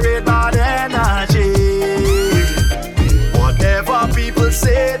tolerate bad energy. Whatever people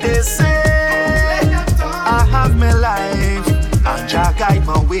say, they say. I have my life and Jah guide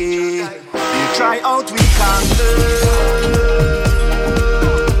my way. They try out we conquer,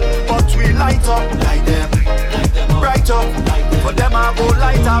 but we light up like them, bright up. For them I go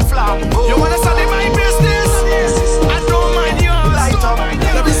light a flambeau. You wanna study my business? I don't mind yours. Light up,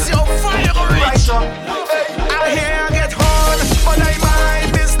 let me see how fire bright up. I hear I get hard, but I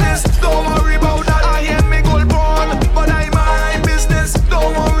mind business. Don't worry about that. I hear me gold born, but I mind business.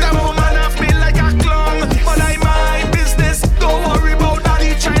 Don't worry about man have me like a clown, but I mind business. Don't worry about that.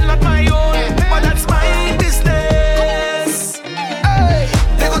 He child not my own, but that's my business. Hey,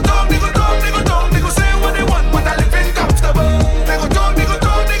 they go talk, they go talk, they go talk, they go say what they want, but I live in comfortable. They go talk, they go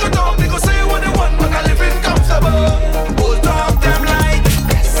talk, they go talk, they go say what they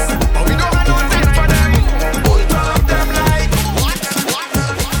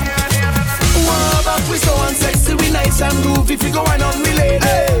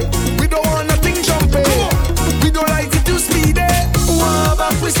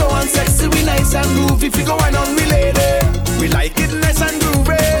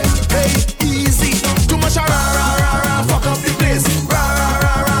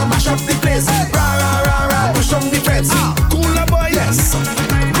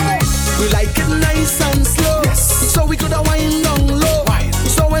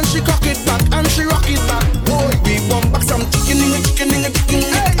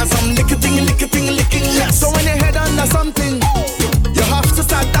and some licking. So when you head under something, you have to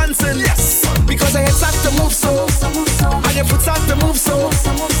start dancing. Yes, because your head start to move so, and your foot start to move so,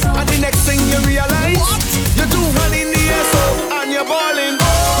 and the next thing you realize, you do one in the air so, and you're balling.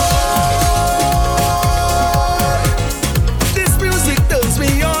 This music turns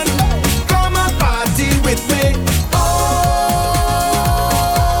me on. Come and party with me.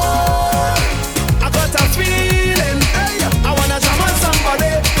 I got a feeling, I wanna jam on somebody.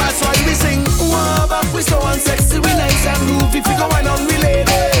 That's why we sing. We so unsexy, we nice and groovy. If we go on we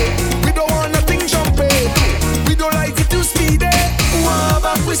lady, we don't want nothing jumpy. We don't like it too speedy.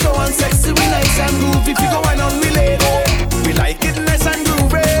 We so unsexy, we nice and groovy. If we go on we lady, we like it nice and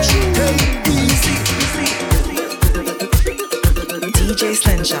groovy. Hey, easy. DJ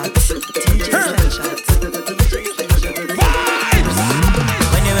Slingshot.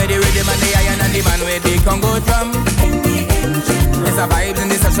 When you ready, rhythm and the iron and the man where they can go from. It's a vibe in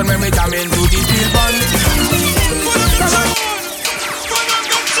the session when we jam into the steel bun.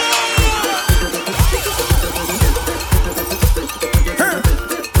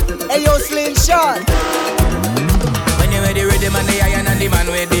 Hey yo, Slingshot. When you ready, rhythm and the iron and the man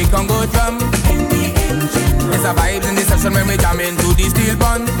where they can go from. It's a vibe in the session when we jam into the steel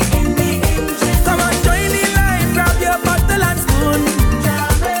bun. Come on, join the line, grab your bottle and spoon.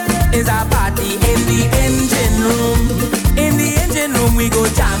 It's a party in the engine room. In the engine room we go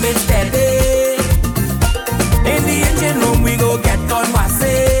jam it steady. In the engine room we go get on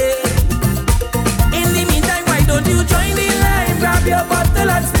wassy. In the meantime, why don't you join the line, grab your bottle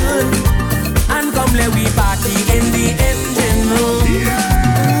and spoon, and come let we party in the engine room.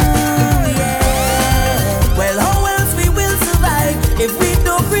 Well, how else we will survive if we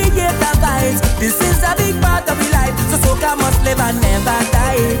don't create a vibe? This is a big part of our life, so soca must live and never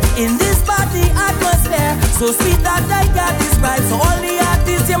die. In this party atmosphere, so sweet that I got this vibe. So all the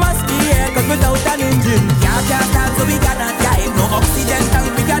artists you must be here, cause without an engine can't start, so we cannot dive. No oxygen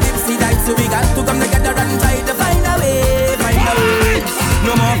tank, we got dipsy dive. So we got to come together and try to find a way.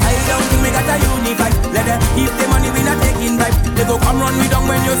 No more hide down, we got a unify. Let them keep the money, we not taking vibe. They go come run me down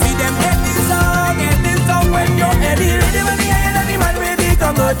when you see them. Get this song when you're heavy. Ready when the iron and the man ready,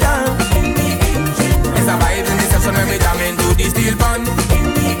 come go down. It's a vibe in the session when we jam into the steel bun.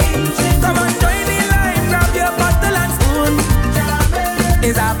 Come on,